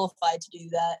even qualified to do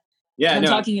that. Yeah. I'm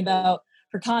talking about,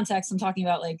 for context, I'm talking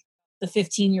about like the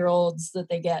 15-year-olds that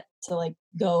they get to like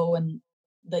go and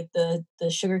like the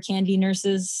sugar candy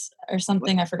nurses or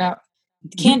something. I forgot.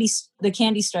 The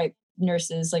candy stripe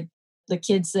nurses, like the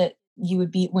kids that you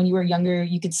would be when you were younger,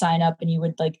 you could sign up and you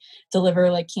would like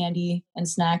deliver like candy and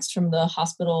snacks from the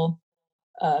hospital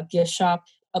gift shop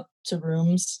up to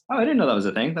rooms. Oh, I didn't know that was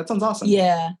a thing. That sounds awesome.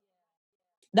 Yeah.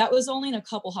 That was only in a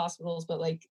couple hospitals, but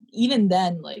like even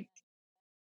then, like,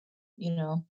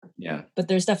 yeah. But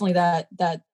there's definitely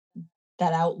that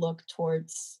outlook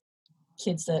towards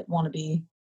kids that want to be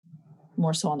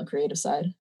more so on the creative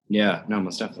side. Yeah, no,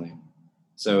 most definitely.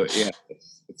 So yeah,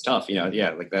 it's tough,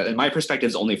 like that. And my perspective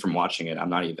is only from watching it. I'm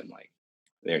not even like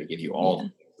there to give you all. Yeah.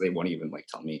 They won't even like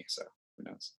tell me. So who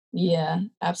knows? Yeah,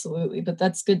 absolutely. But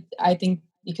that's good, I think,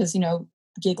 because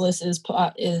Gigless is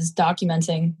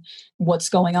documenting what's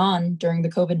going on during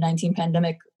the COVID-19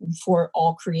 pandemic for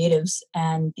all creatives,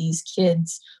 and these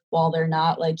kids, while they're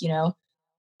not like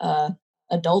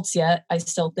adults yet, I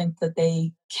still think that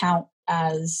they count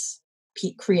as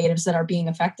creatives that are being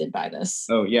affected by this.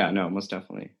 Oh yeah, no, most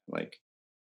definitely. Like,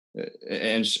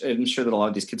 and I'm sure that a lot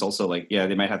of these kids also like, yeah,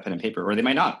 they might have pen and paper, or they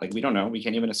might not. Like, we don't know. We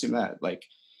can't even assume that. Like,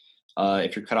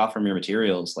 if you're cut off from your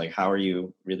materials, like, how are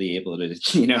you really able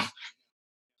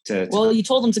to, Well, you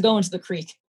told them to go into the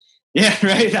creek. Yeah,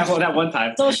 right. That one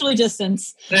time. Socially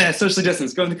distance. Yeah, socially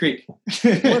distance. Go in the creek.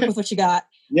 Work with what you got.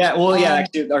 Yeah, well, yeah.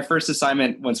 Actually, our first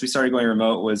assignment once we started going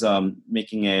remote was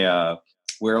making a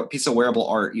piece of wearable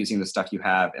art using the stuff you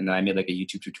have, and then I made like a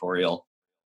YouTube tutorial,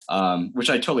 which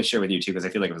I totally share with you too because I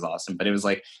feel like it was awesome. But it was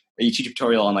like a YouTube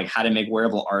tutorial on like how to make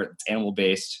wearable art that's animal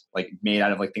based, like made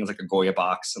out of like things like a Goya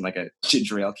box and like a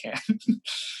ginger ale can.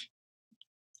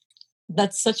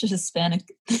 That's such a Hispanic.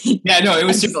 Yeah, no, it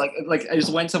was super like I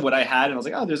just went to what I had and I was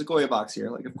like, oh, there's a Goya box here.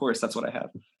 Like, of course, that's what I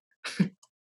have.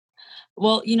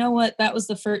 Well, you know what? That was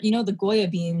the first. The Goya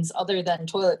beans, other than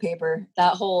toilet paper,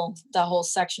 that whole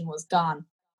section was gone.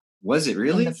 Was it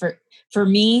really? For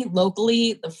me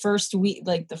locally, the first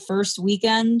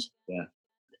weekend. Yeah.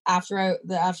 After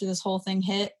this whole thing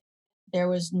hit, there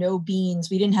was no beans.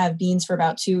 We didn't have beans for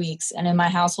about 2 weeks, and in my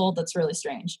household, that's really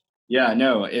strange. Yeah,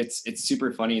 no, it's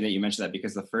super funny that you mentioned that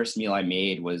because the first meal I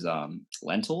made was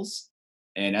lentils.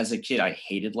 And as a kid, I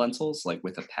hated lentils, like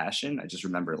with a passion. I just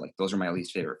remember like those are my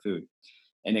least favorite food.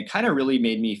 And it kind of really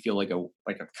made me feel like a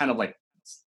kind of like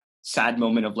sad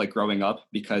moment of like growing up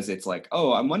because it's like,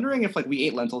 oh, I'm wondering if like we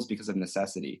ate lentils because of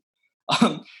necessity.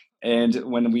 And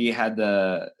when we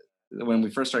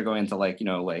first started going into like,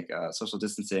 social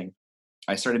distancing,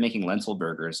 I started making lentil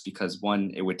burgers because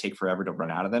one, it would take forever to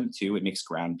run out of them. Two, it makes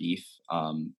ground beef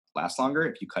last longer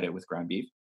if you cut it with ground beef.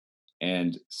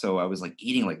 And so I was like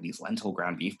eating like these lentil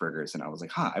ground beef burgers and I was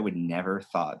like, I would never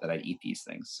thought that I'd eat these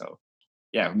things. So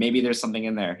yeah, maybe there's something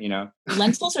in there, you know?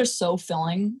 Lentils are so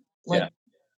filling. Like, Yeah.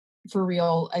 for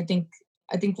real, I think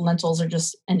lentils are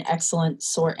just an excellent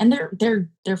sort, and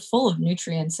they're full of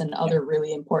nutrients and other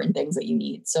really important things that you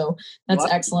need. So that's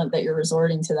excellent that you're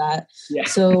resorting to that. Yeah.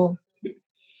 So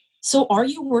are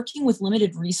you working with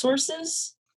limited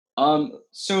resources?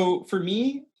 So for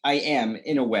me, I am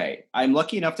in a way. I'm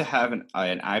lucky enough to have an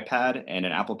iPad and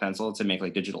an Apple Pencil to make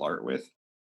like digital art with.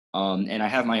 And I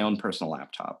have my own personal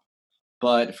laptop.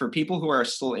 But for people who are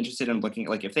still interested in looking,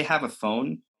 like if they have a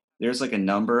phone, there's like a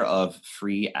number of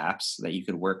free apps that you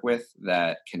could work with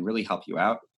that can really help you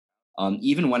out.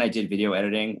 Even when I did video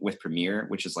editing with Premiere,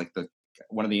 which is like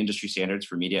one of the industry standards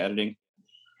for media editing,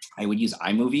 I would use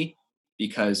iMovie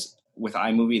because with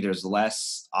iMovie there's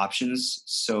less options,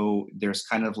 so there's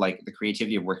kind of like the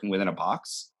creativity of working within a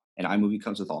box. And iMovie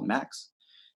comes with all Macs.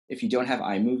 If you don't have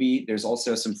iMovie, there's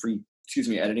also some free,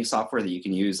 editing software that you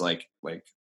can use like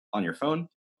on your phone.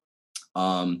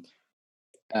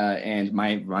 And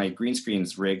my green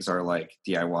screens rigs are like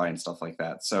DIY and stuff like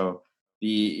that. So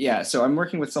so I'm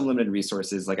working with some limited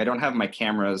resources. Like I don't have my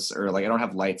cameras, or like I don't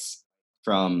have lights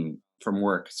from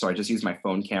work, so I just use my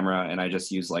phone camera and I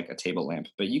just use like a table lamp.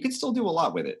 But you can still do a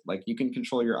lot with it. Like you can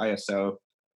control your ISO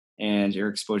and your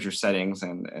exposure settings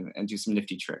and do some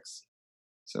nifty tricks.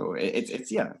 So it's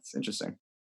interesting.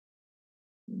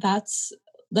 That's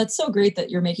so great that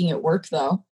you're making it work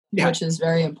though. Yeah. Which is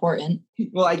very important.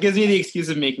 Well, it gives me the excuse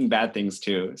of making bad things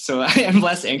too. So I am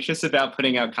less anxious about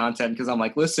putting out content because I'm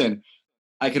like, listen,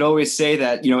 I could always say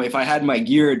that, you know, if I had my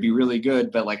gear, it'd be really good,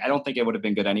 but like, I don't think it would have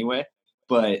been good anyway.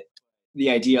 But the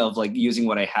idea of like using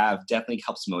what I have definitely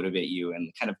helps motivate you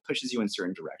and kind of pushes you in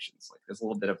certain directions. Like there's a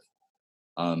little bit of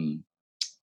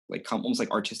almost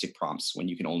like artistic prompts when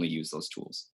you can only use those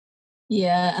tools.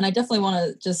 Yeah. And I definitely want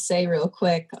to just say real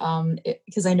quick,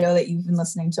 because I know that you've been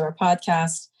listening to our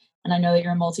podcast and I know that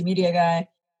you're a multimedia guy.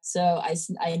 So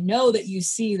I know that you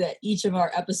see that each of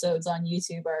our episodes on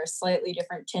YouTube are a slightly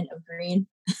different tint of green.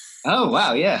 Oh,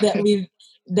 wow. Yeah.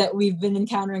 that we've been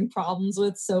encountering problems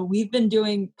with. So we've been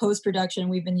doing post-production.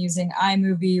 We've been using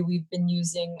iMovie. We've been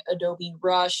using Adobe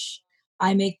Rush.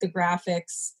 I make the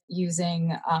graphics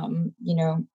using,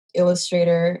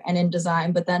 Illustrator and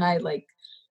InDesign. But then I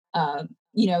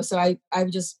so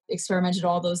I've just experimented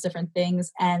all those different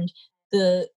things, and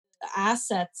the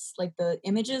assets, like the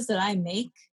images that I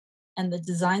make and the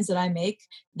designs that I make,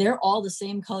 they're all the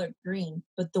same color green,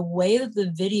 but the way that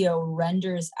the video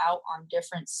renders out on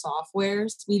different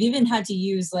softwares, we've even had to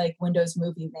use like Windows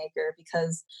Movie Maker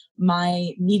because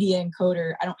my media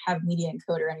encoder, I don't have media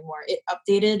encoder anymore. It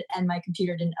updated and my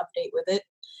computer didn't update with it.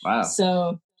 Wow.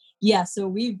 So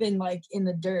we've been like in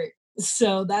the dirt.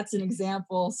 So that's an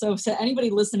example. So to anybody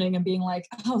listening and being like,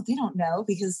 oh, they don't know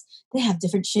because they have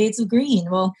different shades of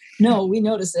green. Well, no, we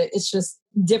notice it. It's just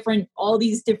different. All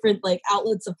these different like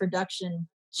outlets of production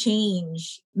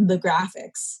change the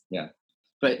graphics. Yeah.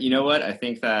 But you know what? I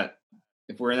think that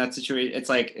if we're in that situation, it's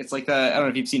like I don't know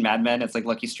if you've seen Mad Men. It's like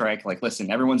Lucky Strike. Like,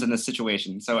 listen, everyone's in this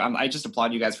situation. So I just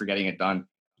applaud you guys for getting it done.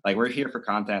 Like, we're here for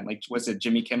content. Like, was it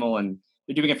Jimmy Kimmel and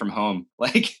they're doing it from home?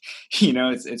 Like, you know,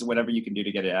 it's whatever you can do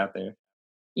to get it out there.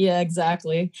 Yeah,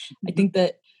 exactly. I think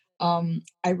that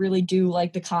I really do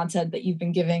like the content that you've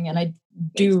been giving, and I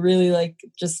do really like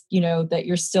just, you know, that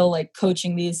you're still like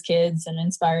coaching these kids and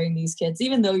inspiring these kids,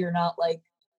 even though you're not like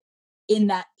in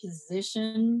that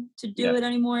position to do it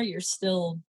anymore, you're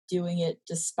still doing it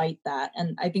despite that.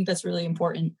 And I think that's really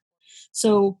important.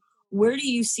 So where do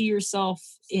you see yourself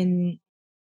in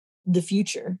the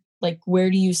future? Like, where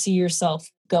do you see yourself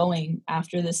going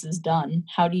after this is done?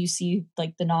 How do you see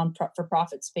like the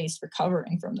non-for-profit space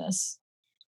recovering from this?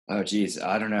 Oh, geez.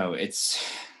 I don't know. It's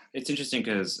interesting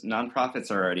because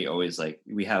nonprofits are already always like,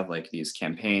 we have like these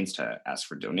campaigns to ask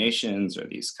for donations or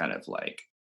these kind of like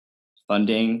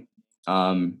funding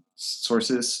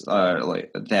sources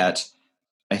like that.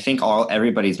 I think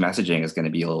everybody's messaging is going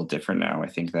to be a little different now. I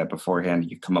think that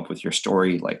beforehand you come up with your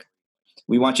story like,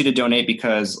 we want you to donate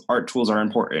because art tools are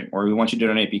important, or we want you to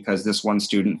donate because this one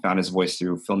student found his voice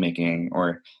through filmmaking,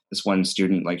 or this one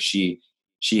student, like she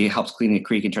helped clean the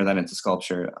creek and turn that into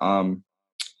sculpture.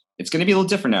 It's going to be a little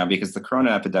different now because the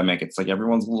Corona epidemic, it's like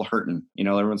everyone's a little hurting, you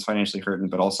know, everyone's financially hurting,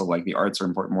 but also like the arts are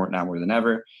important more than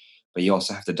ever. But you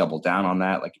also have to double down on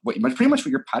that. Like pretty much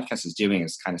what your podcast is doing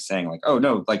is kind of saying like, oh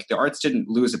no, like the arts didn't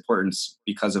lose importance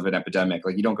because of an epidemic.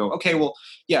 Like you don't go, okay, well,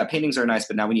 yeah, paintings are nice,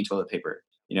 but now we need toilet paper.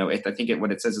 You know, I think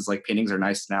what it says is like paintings are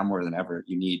nice now more than ever.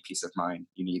 You need peace of mind.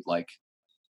 You need like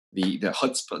the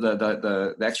chutzpah,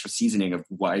 the extra seasoning of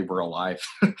why we're alive.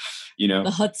 You know,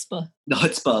 the chutzpah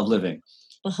of living.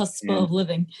 The chutzpah of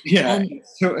living. Yeah. And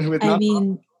so with I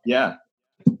mean, yeah.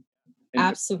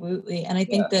 Absolutely. And I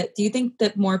think that, do you think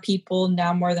that more people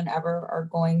now more than ever are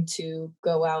going to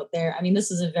go out there? I mean,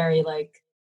 this is a very like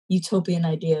utopian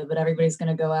idea, but everybody's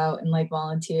going to go out and like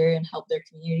volunteer and help their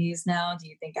communities now. Do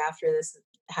you think after this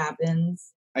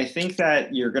happens? I think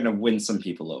that you're going to win some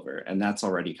people over, and that's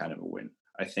already kind of a win.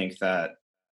 I think that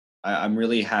I'm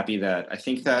really happy that I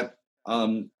think that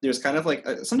there's kind of like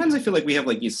sometimes I feel like we have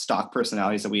like these stock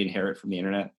personalities that we inherit from the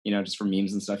internet, just from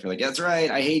memes and stuff. You're like, that's right.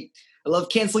 I love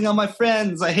canceling all my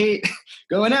friends. I hate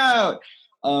going out.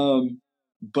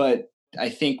 But I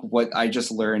think what I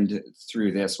just learned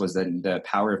through this was that the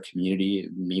power of community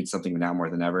means something now more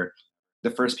than ever.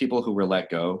 The first people who were let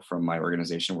go from my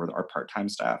organization were our part-time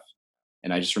staff.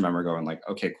 And I just remember going like,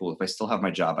 okay, cool. If I still have my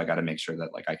job, I got to make sure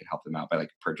that like I can help them out by like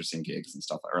purchasing gigs and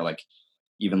stuff, or like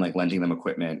even like lending them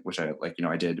equipment, which I like,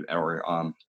 I did,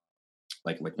 or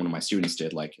like one of my students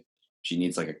did, like she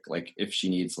needs if she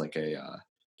needs like a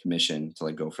commission to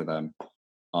like go for them.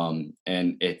 And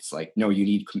it's like, no, you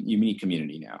need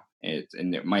community now.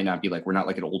 And it might not be like, we're not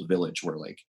like an old village where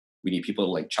like we need people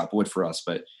to like chop wood for us,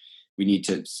 but we need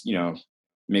to,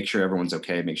 make sure everyone's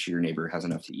okay. Make sure your neighbor has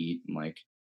enough to eat, and like,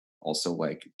 also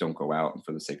like don't go out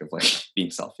for the sake of like being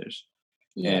selfish.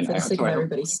 Yeah, and for the sake of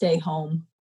everybody, stay home.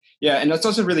 Yeah, and that's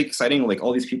also really exciting. Like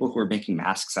all these people who are making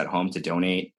masks at home to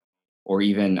donate, or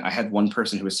even I had one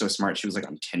person who was so smart. She was like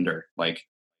on Tinder, like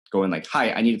going like,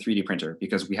 "Hi, I need a 3D printer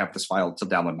because we have this file to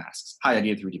download masks. Hi, I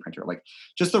need a 3D printer." Like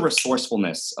just the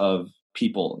resourcefulness of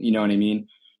people, you know what I mean?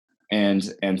 And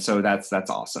so that's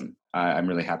awesome. I'm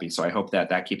really happy. So I hope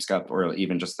that keeps up, or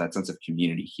even just that sense of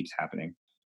community keeps happening.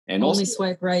 And only also,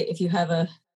 swipe right if you have a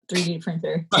 3D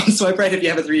printer. Swipe right if you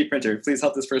have a 3D printer. Please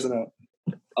help this person out.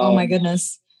 Oh my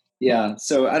goodness. Yeah.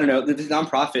 So I don't know. The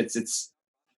nonprofits, it's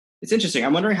interesting.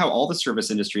 I'm wondering how all the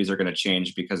service industries are going to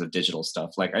change because of digital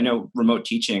stuff. Like I know remote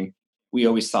teaching, we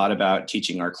always thought about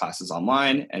teaching our classes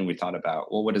online, and we thought about,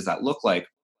 well, what does that look like?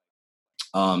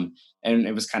 And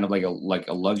it was kind of like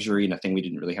a luxury and a thing we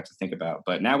didn't really have to think about,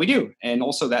 but now we do. And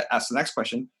also that asks the next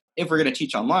question: if we're going to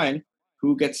teach online,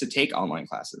 who gets to take online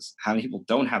classes? How many people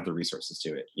don't have the resources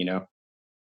to it,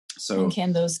 So and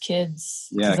can those kids,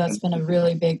 because that's been a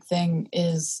really big thing,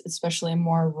 is especially in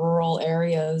more rural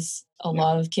areas, a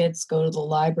lot of kids go to the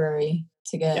library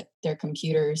to get their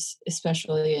computers,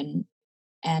 especially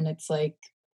and it's like,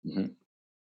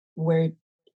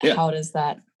 how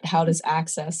does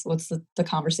access, what's the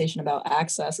conversation about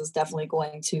access is definitely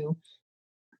going to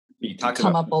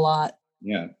come up a lot.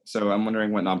 Yeah. So I'm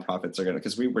wondering what nonprofits are going to,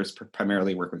 because we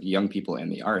primarily work with young people in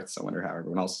the arts. I wonder how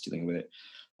everyone else is dealing with it.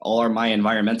 All my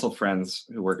environmental friends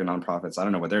who work in nonprofits, I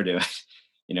don't know what they're doing,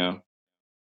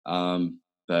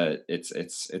 but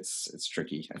it's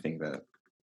tricky. I think that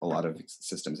a lot of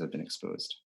systems have been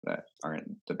exposed that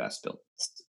aren't the best built.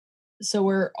 So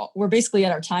we're basically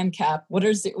at our time cap.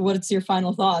 What's your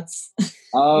final thoughts?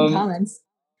 Comments?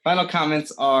 Final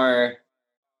comments are,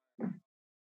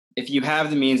 if you have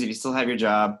the means, if you still have your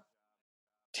job,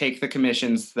 take a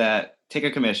commission.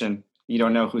 You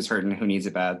don't know who's hurting, who needs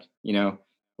it bad. A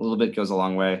little bit goes a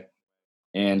long way.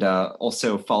 And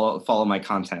also follow my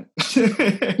content.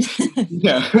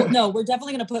 Yeah. Well, no, we're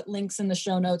definitely going to put links in the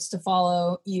show notes to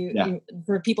follow you,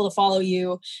 for people to follow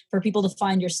you, for people to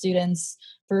find your students,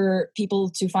 for people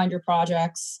to find your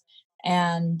projects.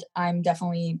 And I'm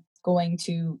definitely going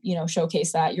to,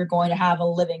 showcase that. You're going to have a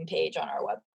living page on our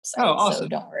website. Oh, awesome. So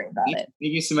don't worry about it.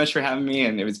 Thank you so much for having me.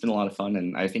 And it's been a lot of fun.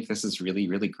 And I think this is really,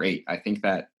 really great. I think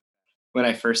that when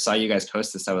I first saw you guys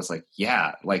post this, I was like,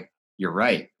 yeah, like, you're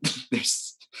right.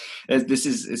 This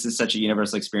is such a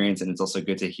universal experience. And it's also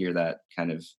good to hear that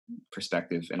kind of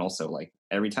perspective. And also, like,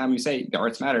 every time you say the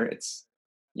arts matter, it's,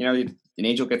 an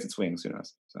angel gets its wings, who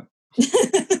knows? So.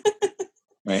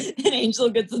 Right? An angel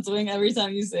gets its wing every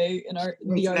time you say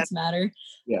the arts matter.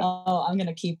 Yeah. Oh, I'm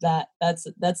gonna keep that.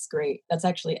 That's great. That's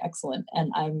actually excellent.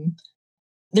 And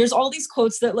there's all these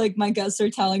quotes that like my guests are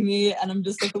telling me, and I'm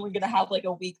just like only gonna have like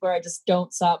a week where I just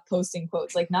don't stop posting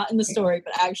quotes, like not in the story,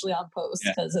 but actually on post,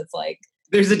 because it's like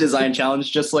there's a design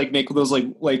challenge. Just like make those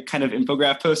like kind of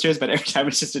infograph posters, but every time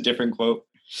it's just a different quote.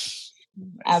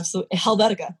 Absolutely,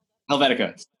 Helvetica.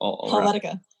 Helvetica.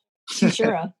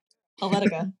 Shura.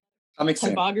 Helvetica.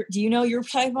 Do you know your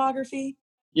typography?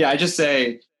 Yeah, I just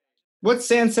say, what's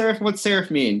sans serif and what's serif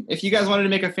mean? If you guys wanted to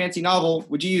make a fancy novel,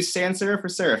 would you use sans serif or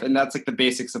serif? And that's like the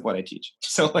basics of what I teach.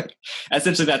 So like,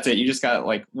 essentially that's it. You just got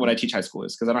like what I teach high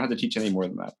schoolers, because I don't have to teach any more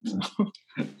than that.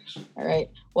 All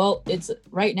right. Well, it's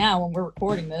right now when we're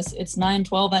recording this, it's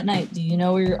 9:12 at night. Do you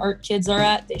know where your art kids are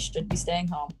at? They should be staying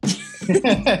home.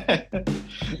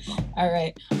 All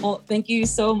right. Well, thank you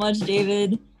so much,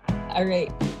 David. All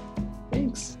right.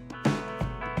 Thanks.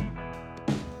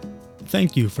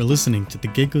 Thank you for listening to the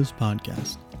Giggles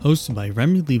Podcast, hosted by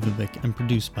Remy Levovic and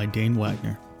produced by Dane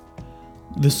Wagner.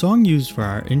 The song used for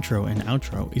our intro and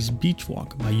outro is Beach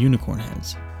Walk by Unicorn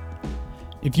Heads.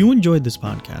 If you enjoyed this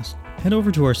podcast, head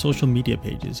over to our social media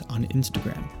pages on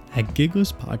Instagram at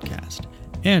Giggles Podcast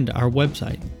and our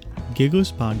website,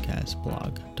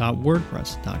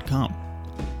 gigglespodcastblog.wordpress.com.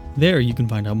 There you can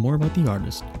find out more about the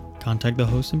artist, contact the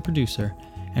host and producer,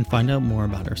 and find out more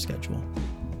about our schedule.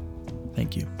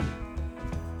 Thank you.